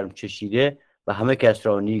سرد و گرم چشیده و همه کس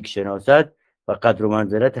را نیک شناسد و قدر و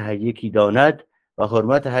منزلت هر یکی داند و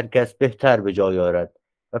حرمت هر کس بهتر به جای آرد.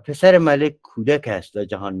 و پسر ملک کودک است و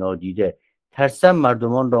جهان نادیده، ترسم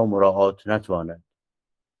مردمان را مراعات نتواند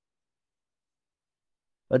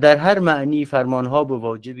و در هر معنی فرمانها به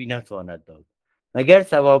واجبی نتواند داد، مگر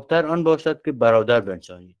صوابتر آن باشد که برادر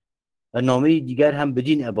بنشانید. و نامه دیگر هم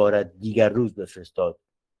بدین عبارت دیگر روز بفرستاد.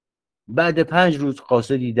 بعد 5 روز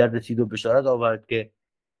قاصدی در رسید و بشارت آورد که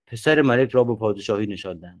پسر ملک را به پادشاهی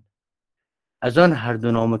نشاندند. از آن هر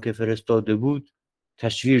دو نامه که فرستاده بود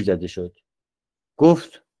تشویر زده شد.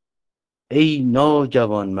 گفت ای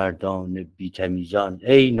ناجوان مردان بی‌تمیزان،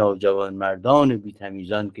 ای ناجوان مردان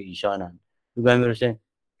بی‌تمیزان که ایشانند.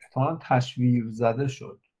 تشویر زده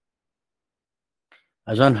شد.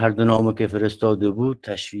 از آن هر دو نامه که فرستاده بود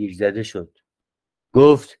تشویر زده شد.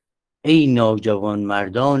 گفت ای ناجوان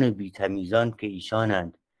مردان بی‌تمیزان که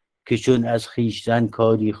ایشانند، که چون از خویشتن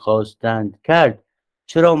کاری خواستند کرد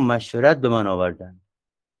چرا مشورت به من آوردند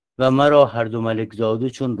و مرا هر دو ملک زاده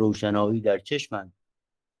چون روشنایی در چشمند.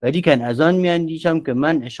 ولیکن از آن میاندیشم که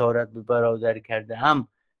من اشارت به برادر کرده ام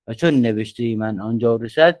و چون نوشته من آنجا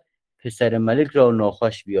رسد پسر ملک را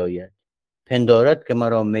ناخوش بیاید، پندارد که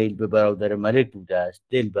مرا میل به برادر ملک بوده است،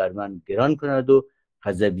 دل بر من گران کند و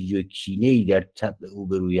غضبی و کینه‌ای در طبع او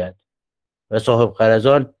بروید و صاحب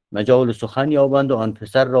غرضان مجال سخن یابند و آن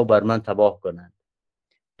پسر را بر من تباه کنند.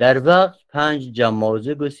 در وقت 5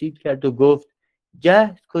 جمازه گسیل کرد و گفت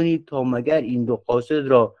جهد کنید تا مگر این دو قاصد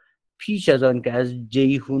را پیش از آن که از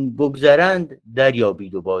جیحون بگذرند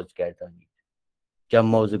دریابید و بازگردانید.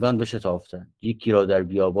 جمازگان بشتافتند، یکی را در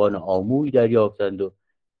بیابان آموی دریافتند و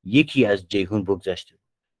یکی از جیحون بگذشته.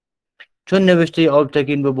 چون نوشته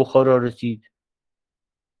البتگین به بخارا رسید،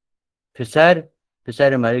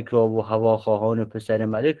 پسر ملک را و هواخواهان پسر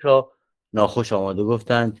ملک را ناخوش آمد و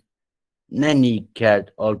گفتند نه نیک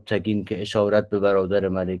کرد البتگین که اشارت به برادر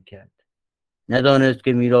ملک کرد، ندانست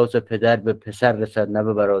که میراث پدر به پسر رسد نه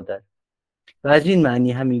به برادر. و از این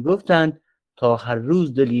معنی همی گفتند تا هر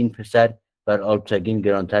روز دل این پسر بر البتگین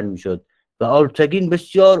گرانتر میشد و البتگین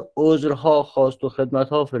بسیار عذرها خواست و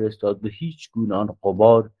خدمتها فرستاد، به هیچ گونه آن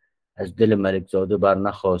غبار از دل ملکزاده بر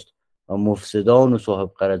نخواست و مفسدان و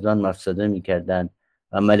صاحب غرضان مفسده میکردند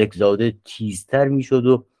و ملکزاده تیزتر میشد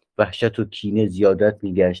و وحشت و کینه زیادت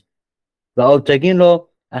میگشت. و البتگین را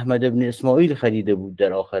احمد ابن اسماعیل خریده بود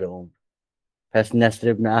در آخر عمر. پس نصر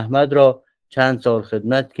ابن احمد را چند سال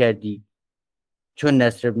خدمت کردی. چون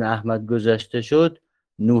نصر ابن احمد گذشته شد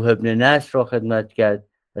نوح ابن نصر را خدمت کرد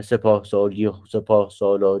و سپاه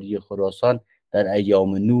سالاری خراسان در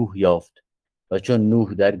ایام نوح یافت و چون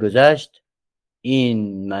نوح درگذشت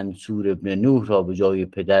این منصور ابن نوح را به جای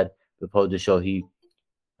پدر به پادشاهی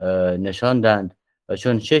نشاندند و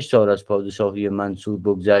چون 6 سال از پادشاهی منصور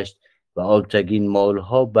بگذشت و آلتگین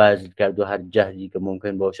مالها بذل کرد و هر جهدی که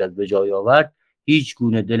ممکن باشد به جای آورد، هیچ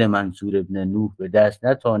گونه دل منصور ابن نوح به دست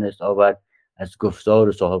نتوانست آورد از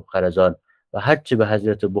گفتار صاحب خرزان و هرچه به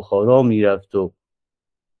حضرت بخارا میرفت و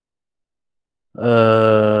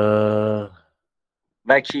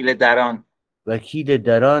وکیل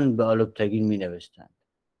دران به آلتگین می نوشتند.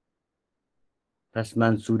 پس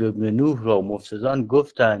منصور ابن نوح را مفسدان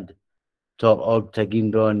گفتند تا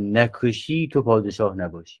آلتگین را نکشی تو پادشاه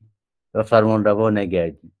نباشی و فرمان روا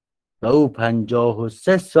نگردی و او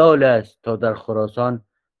 53 سال است تا در خراسان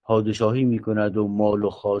پادشاهی می کند و مال و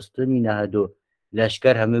خواسته می نهد و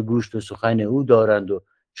لشکر همه گوش به سخن او دارند و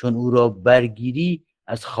چون او را برگیری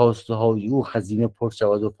از خواسته های او خزینه پر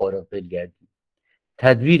شود و فارغ دل گردی.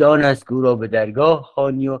 تدبیر آن است که او را به درگاه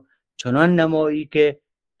خوانی و چنان نمایی که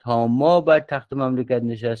تا ما بر تخت مملکت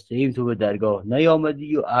نشسته ایم تو به درگاه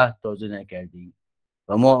نیامدی و عهد تازه نکردی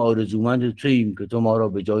و ما آرزومند توییم که تو ما را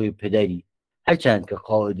به جای پدری، هرچند که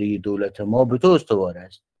قاعده دولت ما به تو استوار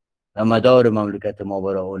است و مدار مملکت ما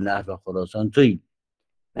برای نهر و خراسان تویی.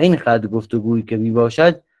 و این قدر گفتگویی که می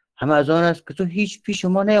باشد همه از آن است که تو هیچ پیش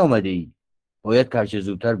ما نیامده ای. باید که هرچه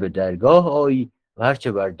زودتر به درگاه آیی و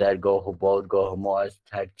هرچه بر درگاه و بارگاه ما از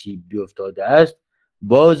ترتیب بیفتاده است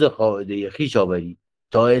باز قاعده خویش آوری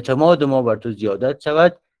تا اعتماد ما بر تو زیادت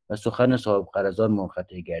شود و سخن صاحب قرضان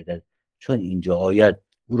منقطع گردد. چون اینجا آید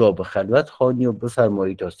او را به خلوت خوانی و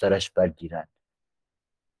بفرمایی تا سرش برگیرند.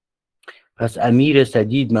 پس امیر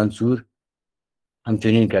سدید منصور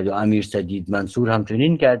همچنین کرد و امیر سدید منصور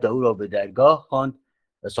همچنین کرد و او را به درگاه خواند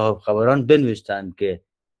و صاحب خبران بنوشتند که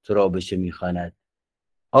تو را بشه میخواند.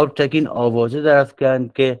 آلتگین آوازه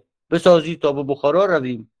درافکند که بسازید تا به بخارا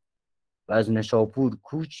رویم و از نشاپور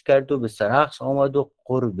کوچ کرد و به سرخس آمد و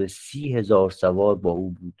قرب 30,000 سوار با او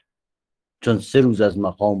بود. چون 3 روز از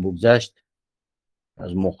مقام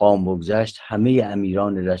بگذشت همه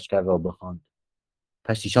امیران لشکر را بخواند.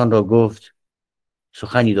 پس ایشان را گفت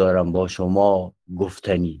سخنی دارم با شما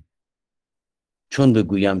گفتنی، چون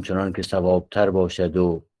بگویم چنان که صوابتر باشد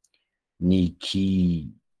و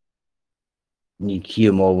نیکی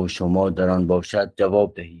ما و شما در آن باشد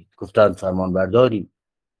جواب دهید. گفتند فرمان برداریم.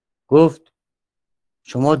 گفت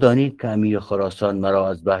شما دانید که امیر خراسان مرا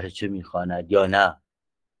از بهر چه میخواند یا نه؟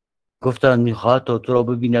 گفتند میخواهد تا تو را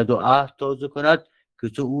ببیند و عهد تازه کند که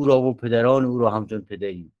تو او را و پدران او را همچون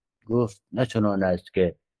پدری. گفت نه چنان است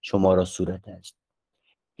که شما را صورت است.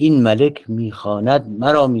 این ملک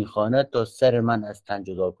مرا میخواند تا سر من از تن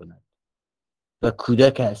جدا کند و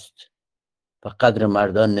کودک است و قدر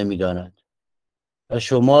مردان نمیداند. و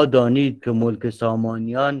شما دانید که ملک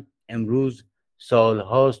سامانیان امروز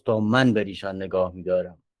سالهاست تا من بر ایشان نگاه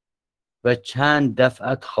می‌دارم و چند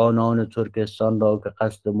دفعت خانان ترکستان را که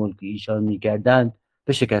قصد ملک ایشان می‌کردند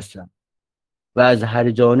بشکستم و از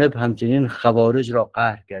هر جانب همچنین خوارج را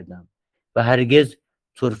قهر کردم و هرگز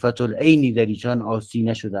طرفت العینی در ایشان آسی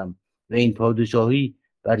نشدم و این پادشاهی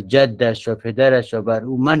بر جدش و پدرش و بر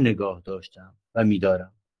او من نگاه داشتم و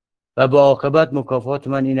می‌دارم و با عاقبت مکافات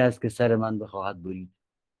من این است که سر من بخواهد برید.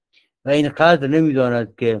 و این قدر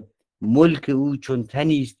نمیداند که ملک او چون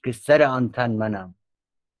تنی است که سر آن تن منم.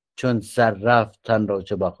 چون سر رفت تن را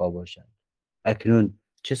چه بقا باشد. اکنون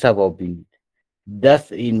چه ثواب بینید؟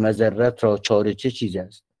 دفع این مضرت را چاره چه چیز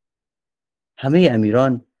است؟ همه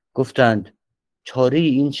امیران گفتند چاره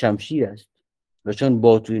این شمشیر است و چون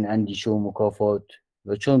با تو این اندیشه و مکافات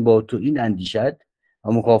و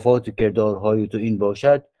مکافات کردارهای تو این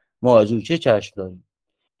باشد ما از او چه چشم داریم؟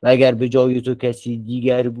 و اگر به جای تو کسی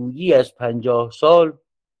دیگر بودی از 50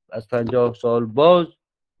 سال باز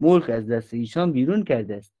ملک از دست ایشان بیرون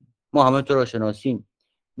کرده است. ما همه تو را شناسیم،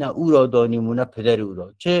 نه او را دانیم و نه پدر او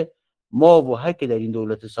را. چه ما و هر که در این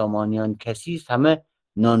دولت سامانیان کسی است همه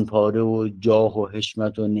نانپاره و جاه و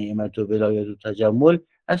حشمت و نعمت و ولایت و تجمل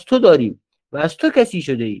از تو داریم و از تو کسی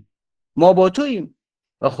شده ای. ما با توییم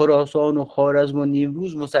و خراسان و خوارزم و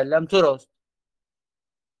نیمروز مسلم تو راست.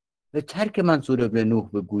 به ترک منصور ابن نوح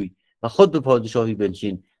بگوی و خود به پادشاهی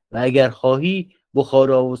بنشین و اگر خواهی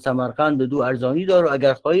بخارا و سمرقند دو ارزانی دار و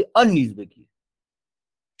اگر خواهی آن نیز بگیر.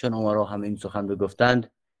 چون امرا همه این سخن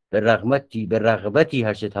بگفتند به رغبتی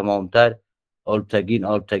هرچه تمامتر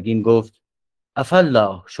آلتگین گفت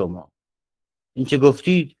افالله شما این چه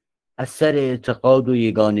گفتید از سر اعتقاد و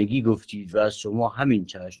یگانگی گفتید و از شما همین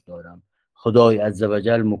چشم دارم. خدای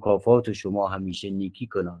عزوجل مکافات شما همیشه نیکی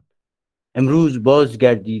کناد. امروز باز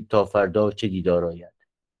گردید تا فردا چه دیدار آید.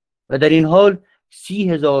 و در این حال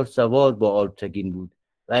 30,000 سوار با آلپتگین بود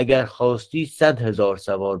و اگر خواستی 100,000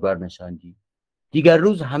 سوار برنشاندی. دیگر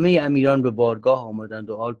روز همه امیران به بارگاه آمدند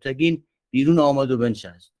و آلپتگین بیرون آمد و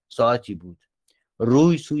بنشست. ساعتی بود.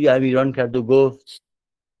 روی سوی امیران کرد و گفت: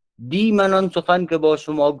 دی من آن سخن که با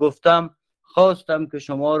شما گفتم خواستم که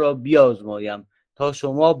شما را بیازمایم تا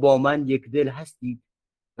شما با من یک دل هستید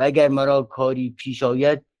و اگر مرا کاری پیش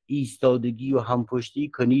آید ایستادگی و همپشتی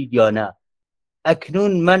کنید یا نه.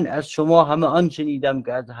 اکنون من از شما همه آن شنیدم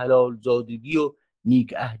که از حلال زادگی و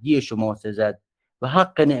نیک عهدی شما سزد و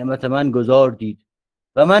حق نعمت من گزاردید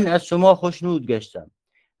و من از شما خوشنود گشتم.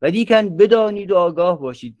 ولیکن بدانید و آگاه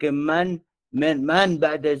باشید که من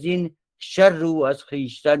بعد از این شر او از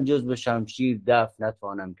خویشتن جز به شمشیر دفع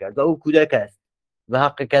نتوانم کرد و او کودک است و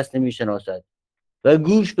حق کس نمی شناسد و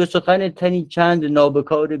گوش به سخن تنی چند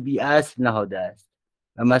نابکار بی اصل نهاده است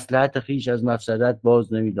و مصلحت خویش از مفسدت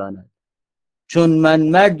باز نمی داند. چون من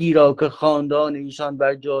مردی را که خاندان ایشان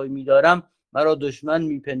بر جای می دارم مرا دشمن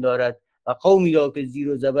می پندارد و قومی را که زیر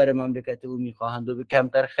و زبر مملکت او می خواهند و به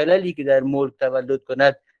کمتر خللی که در ملک تولد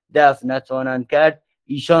کند دفع نتوانند کرد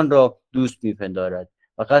ایشان را دوست می پندارد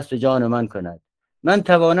و قصد جان من کند. من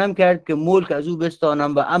توانم کرد که ملک از او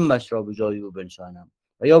بستانم و عمش را به جای او بنشانم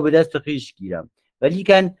و یا به دست خویش گیرم.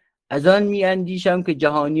 ولیکن از آن می اندیشم که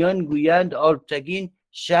جهانیان گویند آلپتگین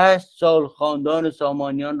 60 سال خاندان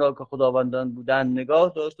سامانیان را که خداوندان بودند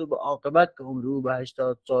نگاه داشت و به عاقبت که عمر او به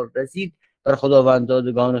 80 سال رسید بر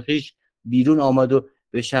خداوندادگان خویش بیرون آمد و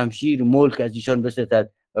به شمشیر ملک از ایشان بستد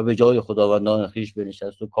و به جای خداوندان خویش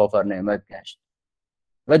بنشست و کافر نعمت گشت.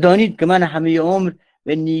 و دانید که من همه عمر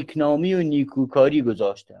به نیکنامی و نیکوکاری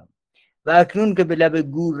گذاشتم و اکنون که به لب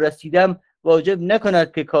گور رسیدم واجب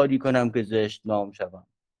نکند که کاری کنم که زشت نام شوم.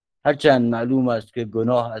 هرچند معلوم است که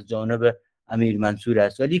گناه از جانب امیر منصور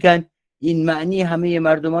است ولیکن این معنی همه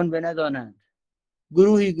مردمان به ندانند.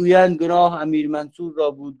 گروهی گویند گناه امیر منصور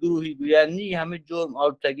را بود، گروهی گویند نی همه جرم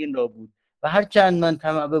آلپتگین را بود و هرچند من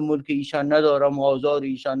طمع به ملک ایشان ندارم و آزار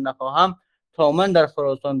ایشان نخواهم تا من در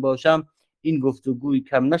خراسان باشم این گفتگوی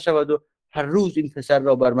کم نشود و هر روز این پسر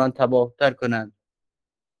را بر من تباهتر کنند.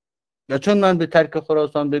 و چون من به ترک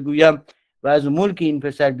خراسان بگویم و از ملک این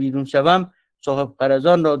پسر بیرون شوم صاحب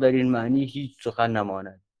قرضان را در این معنی هیچ سخن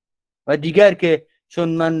نماند. و دیگر که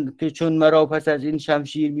چون مرا پس از این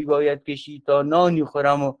شمشیر می باید کشید تا نانی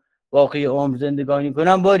خورم و باقی عمر زندگانی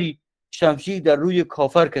کنم باری شمشیر در روی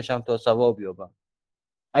کافر کشم تا ثواب یابم.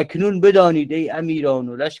 اکنون بدانید ای امیران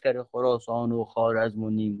و لشکر خراسان و خوارزم و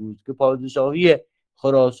نیمروز که پادشاهی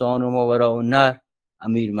خراسان و ماوراءالنهر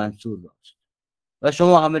امیر منصور راست و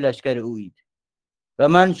شما همه لشکر اویید و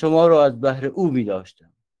من شما را از بهر او می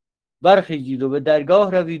داشتم. برخیزید و به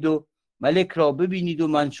درگاه روید و ملک را ببینید و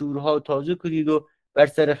منشورها تازه کنید و بر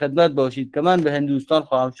سر خدمت باشید که من به هندوستان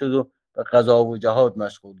خواهم شد و به قضا و جهاد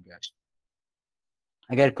مشغول گشت.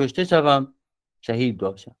 اگر کشته شوم شهید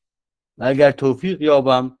باشم و اگر توفیق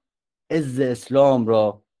یابم عز اسلام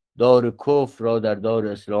را دار کفر را در دار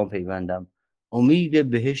اسلام پیوندم. امید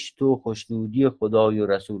بهشت و خوشنودی خدای و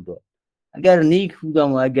رسول را. اگر نیک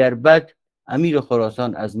بودم و اگر بد امیر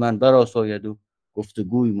خراسان از من برآساید و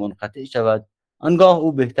گفتگوی منقطع شود آنگاه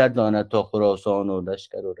او بهتر داند تا خراسان و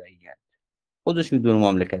لشکر و رعیت. خودش میدونه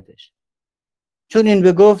مملکتش. چون این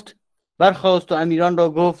بگفت برخاست و امیران را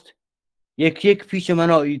گفت یک یک پیش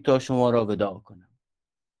من آیید تا شما را وداع کنم.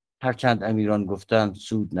 هرچند امیران گفتند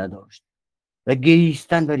سود نداشت و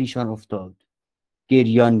گریستن بر ایشان افتاد.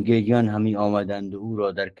 گریان همی آمدند و او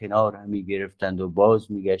را در کنار همی گرفتند و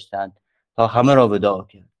باز میگشتند تا همه را وداع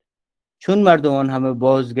کرد. چون مردمان همه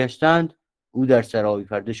بازگشتند او در سرای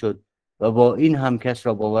پرده شد و با این هم کس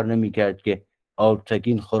را باور نمی کرد که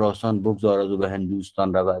آلپتگین خراسان بگذارد و به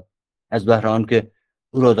هندوستان رود، از بهر آنکه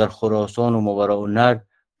او را در خراسان و ماوراءالنهر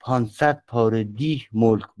 500 پاره دیه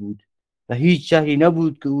ملک بود و هیچ شهری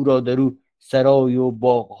نبود که او را در او سرای و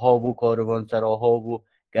باغها و کاروانسراها و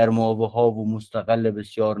گرمابه‌ها و مستقل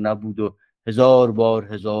بسیار نبود و 1000 بار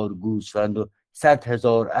 1000 گوسفند و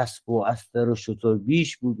 100,000 اسب و استر و شتر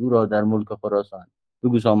بیش بود او را در ملک خراسان.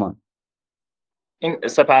 بگو سامان. این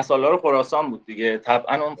سپهسالار خراسان بود دیگه.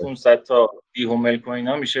 طبعا اون 500 تا دیه و ملک و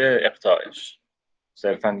اینا میشه اقطاعش.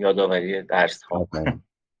 صرفا یادآوری درس ها.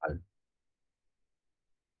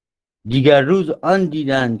 دیگر روز آن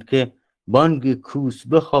دیدند که بانگ کوس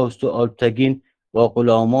بخواست و آلپتگین با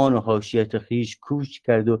غلامان و حاشیت خیش کوچ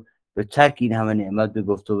کرد و به ترک این همه نعمت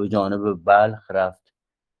بگفت و به جانب بلخ رفت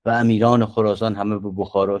و امیران خراسان همه به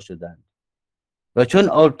بخارا شدند. و چون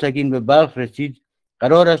آلپتگین به بلخ رسید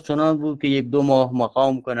قرارش چنان بود که 1-2 ماه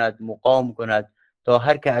مقام کند تا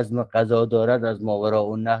هر که عزم قضا دارد از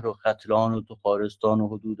ماوراءالنهر و ختلان و تخارستان و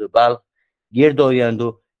حدود بلخ گرد آیند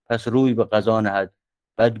و پس روی به قضا نهد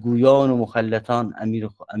بدگویان و مخلطان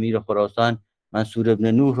امیر خراسان منصور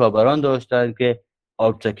ابن نوح را بران داشتند که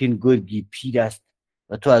آلبتکین گرگی پیر است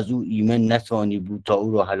و تو از او ایمن نتوانی بود تا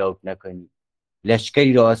او را هلاک نکنی.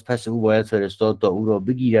 لشکری را از پس او باید فرستاد تا او را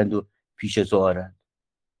بگیرند و پیش تو آرند.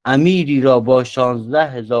 امیری را با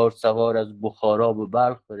 16,000 سوار از بخارا به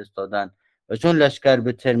بلخ فرستادند و چون لشکر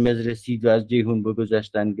به ترمذ رسید و از جیحون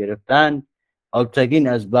بگذشتن گرفتند، آلبتکین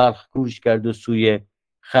از بلخ کوچ کرد و سوی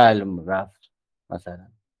خلم رفت. مثلا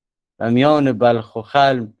و میان بلخ و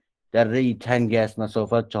خلم دره‌ای تنگ است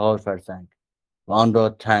مسافت 4 فرسنگ و آن را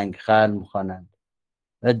تنگ خلم خوانند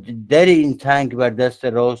و در این تنگ بر دست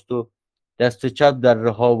راست و دست چپ در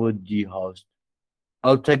رها و دیهاست.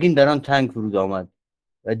 آلبتکین در آن تنگ فرود آمد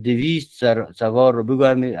و 200 سوار رو بگو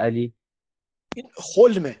امیر علی. این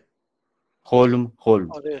خلمه. خلم.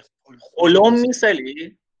 آره خلم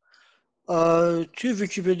میسلی؟ توی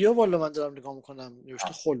ویکی‌پدیا والا من دارم نگاه میکنم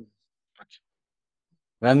نوشته خلم.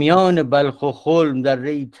 و میان بلخ و خلم در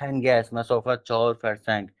ری تنگ است مسافت 4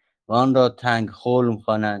 فرسنگ و آن را تنگ خلم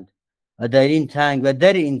خوانند و در این تنگ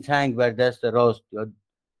بر دست راست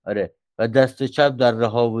و دست چپ در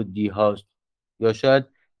رها و دیهاست، یا شاید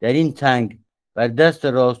در این تنگ بر دست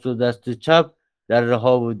راست و دست چپ در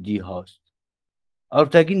رها و دیهاست.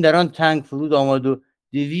 آلبتکین در آن تنگ فرود آمد و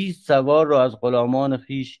 200 سوار را از غلامان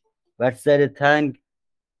خویش بر سر تنگ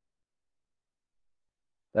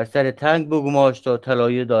بگماشت تا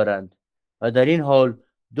طلایه دارند و در این حال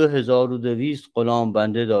 2200 غلام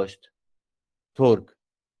بنده داشت ترک،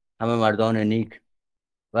 همه مردان نیک،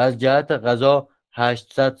 و از جهت غزا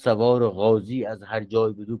 800 سوار غازی از هر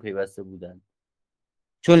جای بدو پیوسته بودند.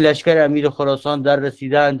 چون لشکر امیر خراسان در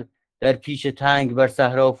رسیدند در پیش تنگ بر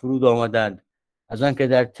صحرا فرود آمدند، از آنکه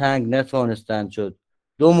در تنگ نتوانستند شد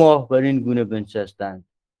 2 ماه بر این گونه بنشستند.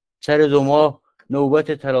 سر 2 ماه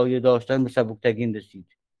نوبت طلایه داشتن به سبکتگین رسید.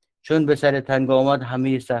 چون به سر تنگ آمد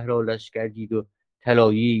همه صحرا لشکر دید و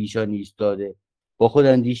طلایه ایشان ایستاده. با خود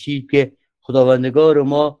اندیشید که خداوندگار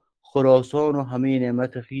ما خراسان و همه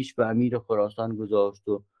نعمت خیش به امیر خراسان گذاشت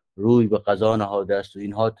و روی به قضا نهاده است و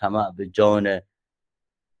اینها طمع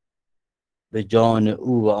به جان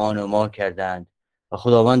او و آن ما کردند و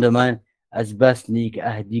خداوند من از بس نیک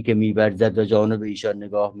عهدی که می‌ورزد و جانب ایشان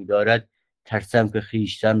نگاه می‌دارد ترسم که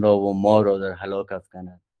خیشتن را و ما را در هلاک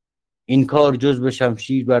افکند. این کار جز به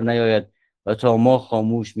شمشیر بر نیاید و تا ما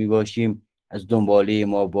خاموش میباشیم از دنباله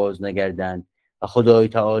ما باز نگردند و خدای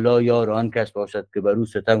تعالی یار آن کس باشد که بر او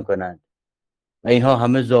ستم کنند و اینها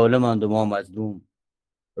همه ظالمند و ما مظلوم.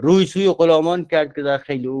 روی سوی غلامان کرد که در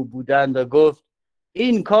خیل او بودند و گفت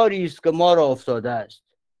این کاری است که ما را افتاده است.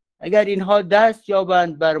 اگر اینها دست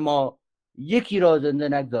یابند بر ما یکی را زنده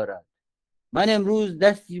نگذارد. من امروز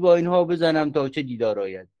دستی با اینها بزنم تا چه دیدار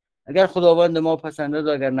آید. اگر خداوند ما پسندد و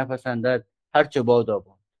اگر نپسندد هرچه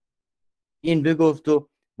باداباد. این بگفت و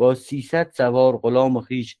با 300 سوار غلام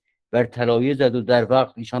خیش بر طلایه زد و در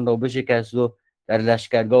وقت ایشان را بشکست و در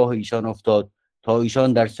لشکرگاه ایشان افتاد تا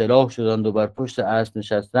ایشان در سلاح شدند و بر پشت اسب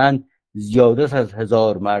نشستند. زیادت از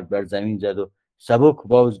 1000 مرد بر زمین زد و سبک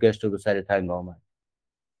بازگشت و به سر تنگ آمد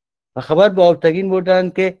و خبر به آلبتکین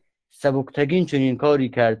بردند که سبکتگین چنین کاری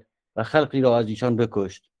کرد و خلقی را از ایشان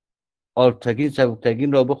بکشت. آلبتکین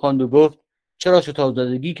سبکتگین را بخواند و گفت چرا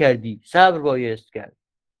شتابزدگی کردی؟ صبر بایست کرد.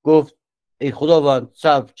 گفت ای خداوند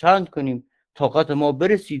صبر چند کنیم؟ طاقت ما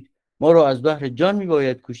برسید، ما را از بحر جان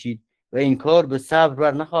میباید کشید و این کار به صبر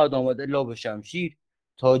بر نخواهد آمد الا به شمشیر.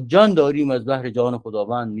 تا جان داریم از بحر جان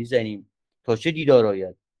خداوند میزنیم تا چه دیدار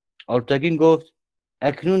آید. آلبتکین گفت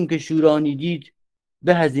اکنون که شورانی دید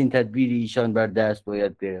به از این تدبیر ایشان بر دست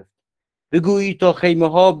باید گرفت. بگویی تا خیمه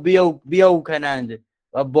ها بیاوکنند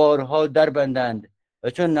و بارها در بندند و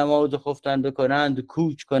چون نماز خفتن بکنند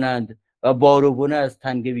کوچ کنند و بار و بنه از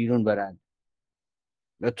تنگه بیرون برند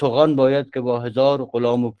و توغان باید که با 1000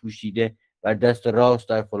 غلام پوشیده بر دست راست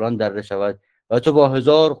در فلان دره شود و تو با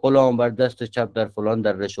 1000 غلام بر دست چپ در فلان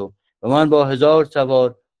دره شو و من با 1000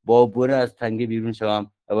 سوار با بنه از تنگه بیرون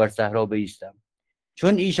شوم و بر صحرا بایستم.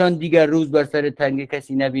 چون ایشان دیگر روز بر سر تنگه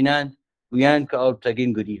کسی نبینند گویند که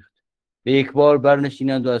آلبتکین گریخت. به یک بار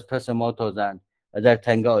برنشینند و از پس ما تازند و در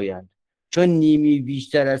تنگه آیند. چون نیمی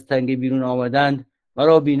بیشتر از تنگه بیرون آمدند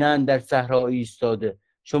مرا بینند در صحرا ایستاده.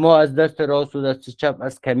 شما از دست راست و دست چپ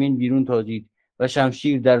از کمین بیرون تازید و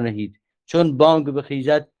شمشیر در نهید. چون بانگ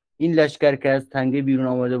بخیزد این لشکر که از تنگه بیرون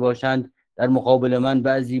آمده باشند در مقابل من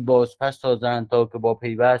بعضی بازپس تازند تا که با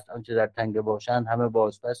پیوست آنچه در تنگه باشند همه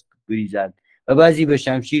بازپس گریزند و بعضی به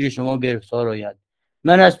شمشیر شما گرفتار آید.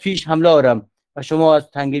 من از پیش حمله آرم و شما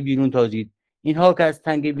از تنگه بیرون تازید. اینها که از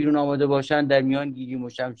تنگه بیرون آمده باشند در میان گیریم و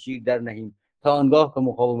شمشیر در نهیم تا آنگاه که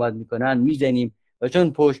مقاومت میکنند میزنیم و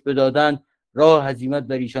چون پشت بدادند راه هزیمت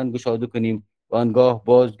بر ایشان گشاده کنیم آنگاه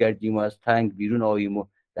باز گردیم و از تنگ بیرون آییم و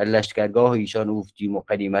در لشکرگاه ایشان افتیم و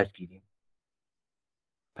غنیمت گیریم.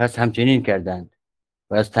 پس همچنین کردند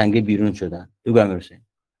و از تنگه بیرون شدند. تو گمرسین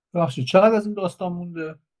بخشی چقدر از این داستان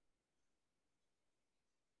مونده؟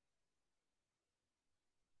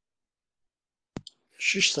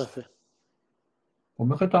 6 صفحه. خب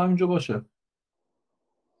میخوای تا همینجا باشه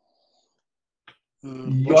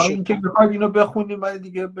یا باشه. اینکه میخواید اینو بخونیم ولی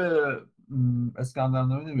دیگه به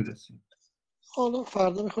اسکندرنامه نمیرسیم؟ حالا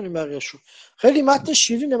فردا میخونیم بقیه‌شو. خیلی متن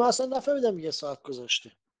شیرینه، من اصلا نفهمیدم یه ساعت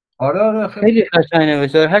گذاشته. آره خیلی قشنگ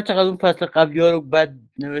نوشته. هر چقدر اون فصل قبلی ها رو بد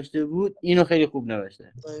نوشته بود اینو خیلی خوب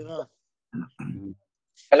نوشته. دقیقاً.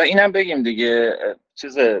 حالا اینم بگیم دیگه،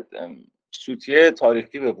 چیز سوتیه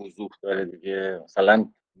تاریخی به وضوح داره دیگه.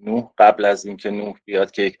 مثلا نوح قبل از اینکه نوح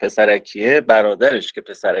بیاد که یک پسرکیه، برادرش که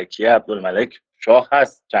پسرکیه عبدالملک شاه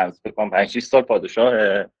هست، چند فکر کنم 5-6 سال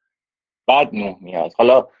پادشاه، بعد نوح میاد.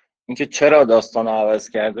 حالا اینکه چرا داستان رو عوض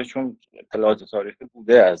کرده، چون اطلاعات تاریخی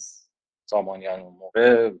بوده از سامانیان اون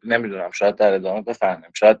موقع، نمیدونم، شاید در ادامه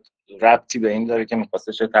بفهمیم، شاید ربطی به این داره که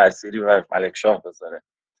میخواسته چه تأثیری بر ملک شاه بذاره.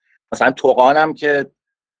 مثلا توغانم که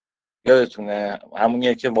یادتونه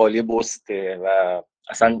همونیه که والی بسته و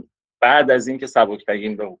اصلا بعد از اینکه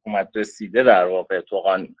سبکتگین به حکومت رسیده در واقع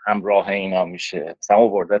توغان همراه اینا میشه، مثلا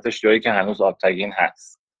آوردتش جایی که هنوز آبتگین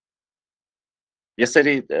هست. یه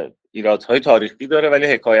سری ایرادهای تاریخی داره ولی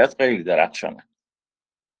حکایت خیلی درخشانه.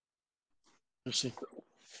 مرسی.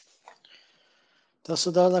 دست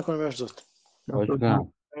درد نکنه. مرزاد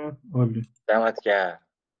عالی. دمت گرم.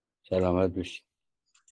 سلامت باشی.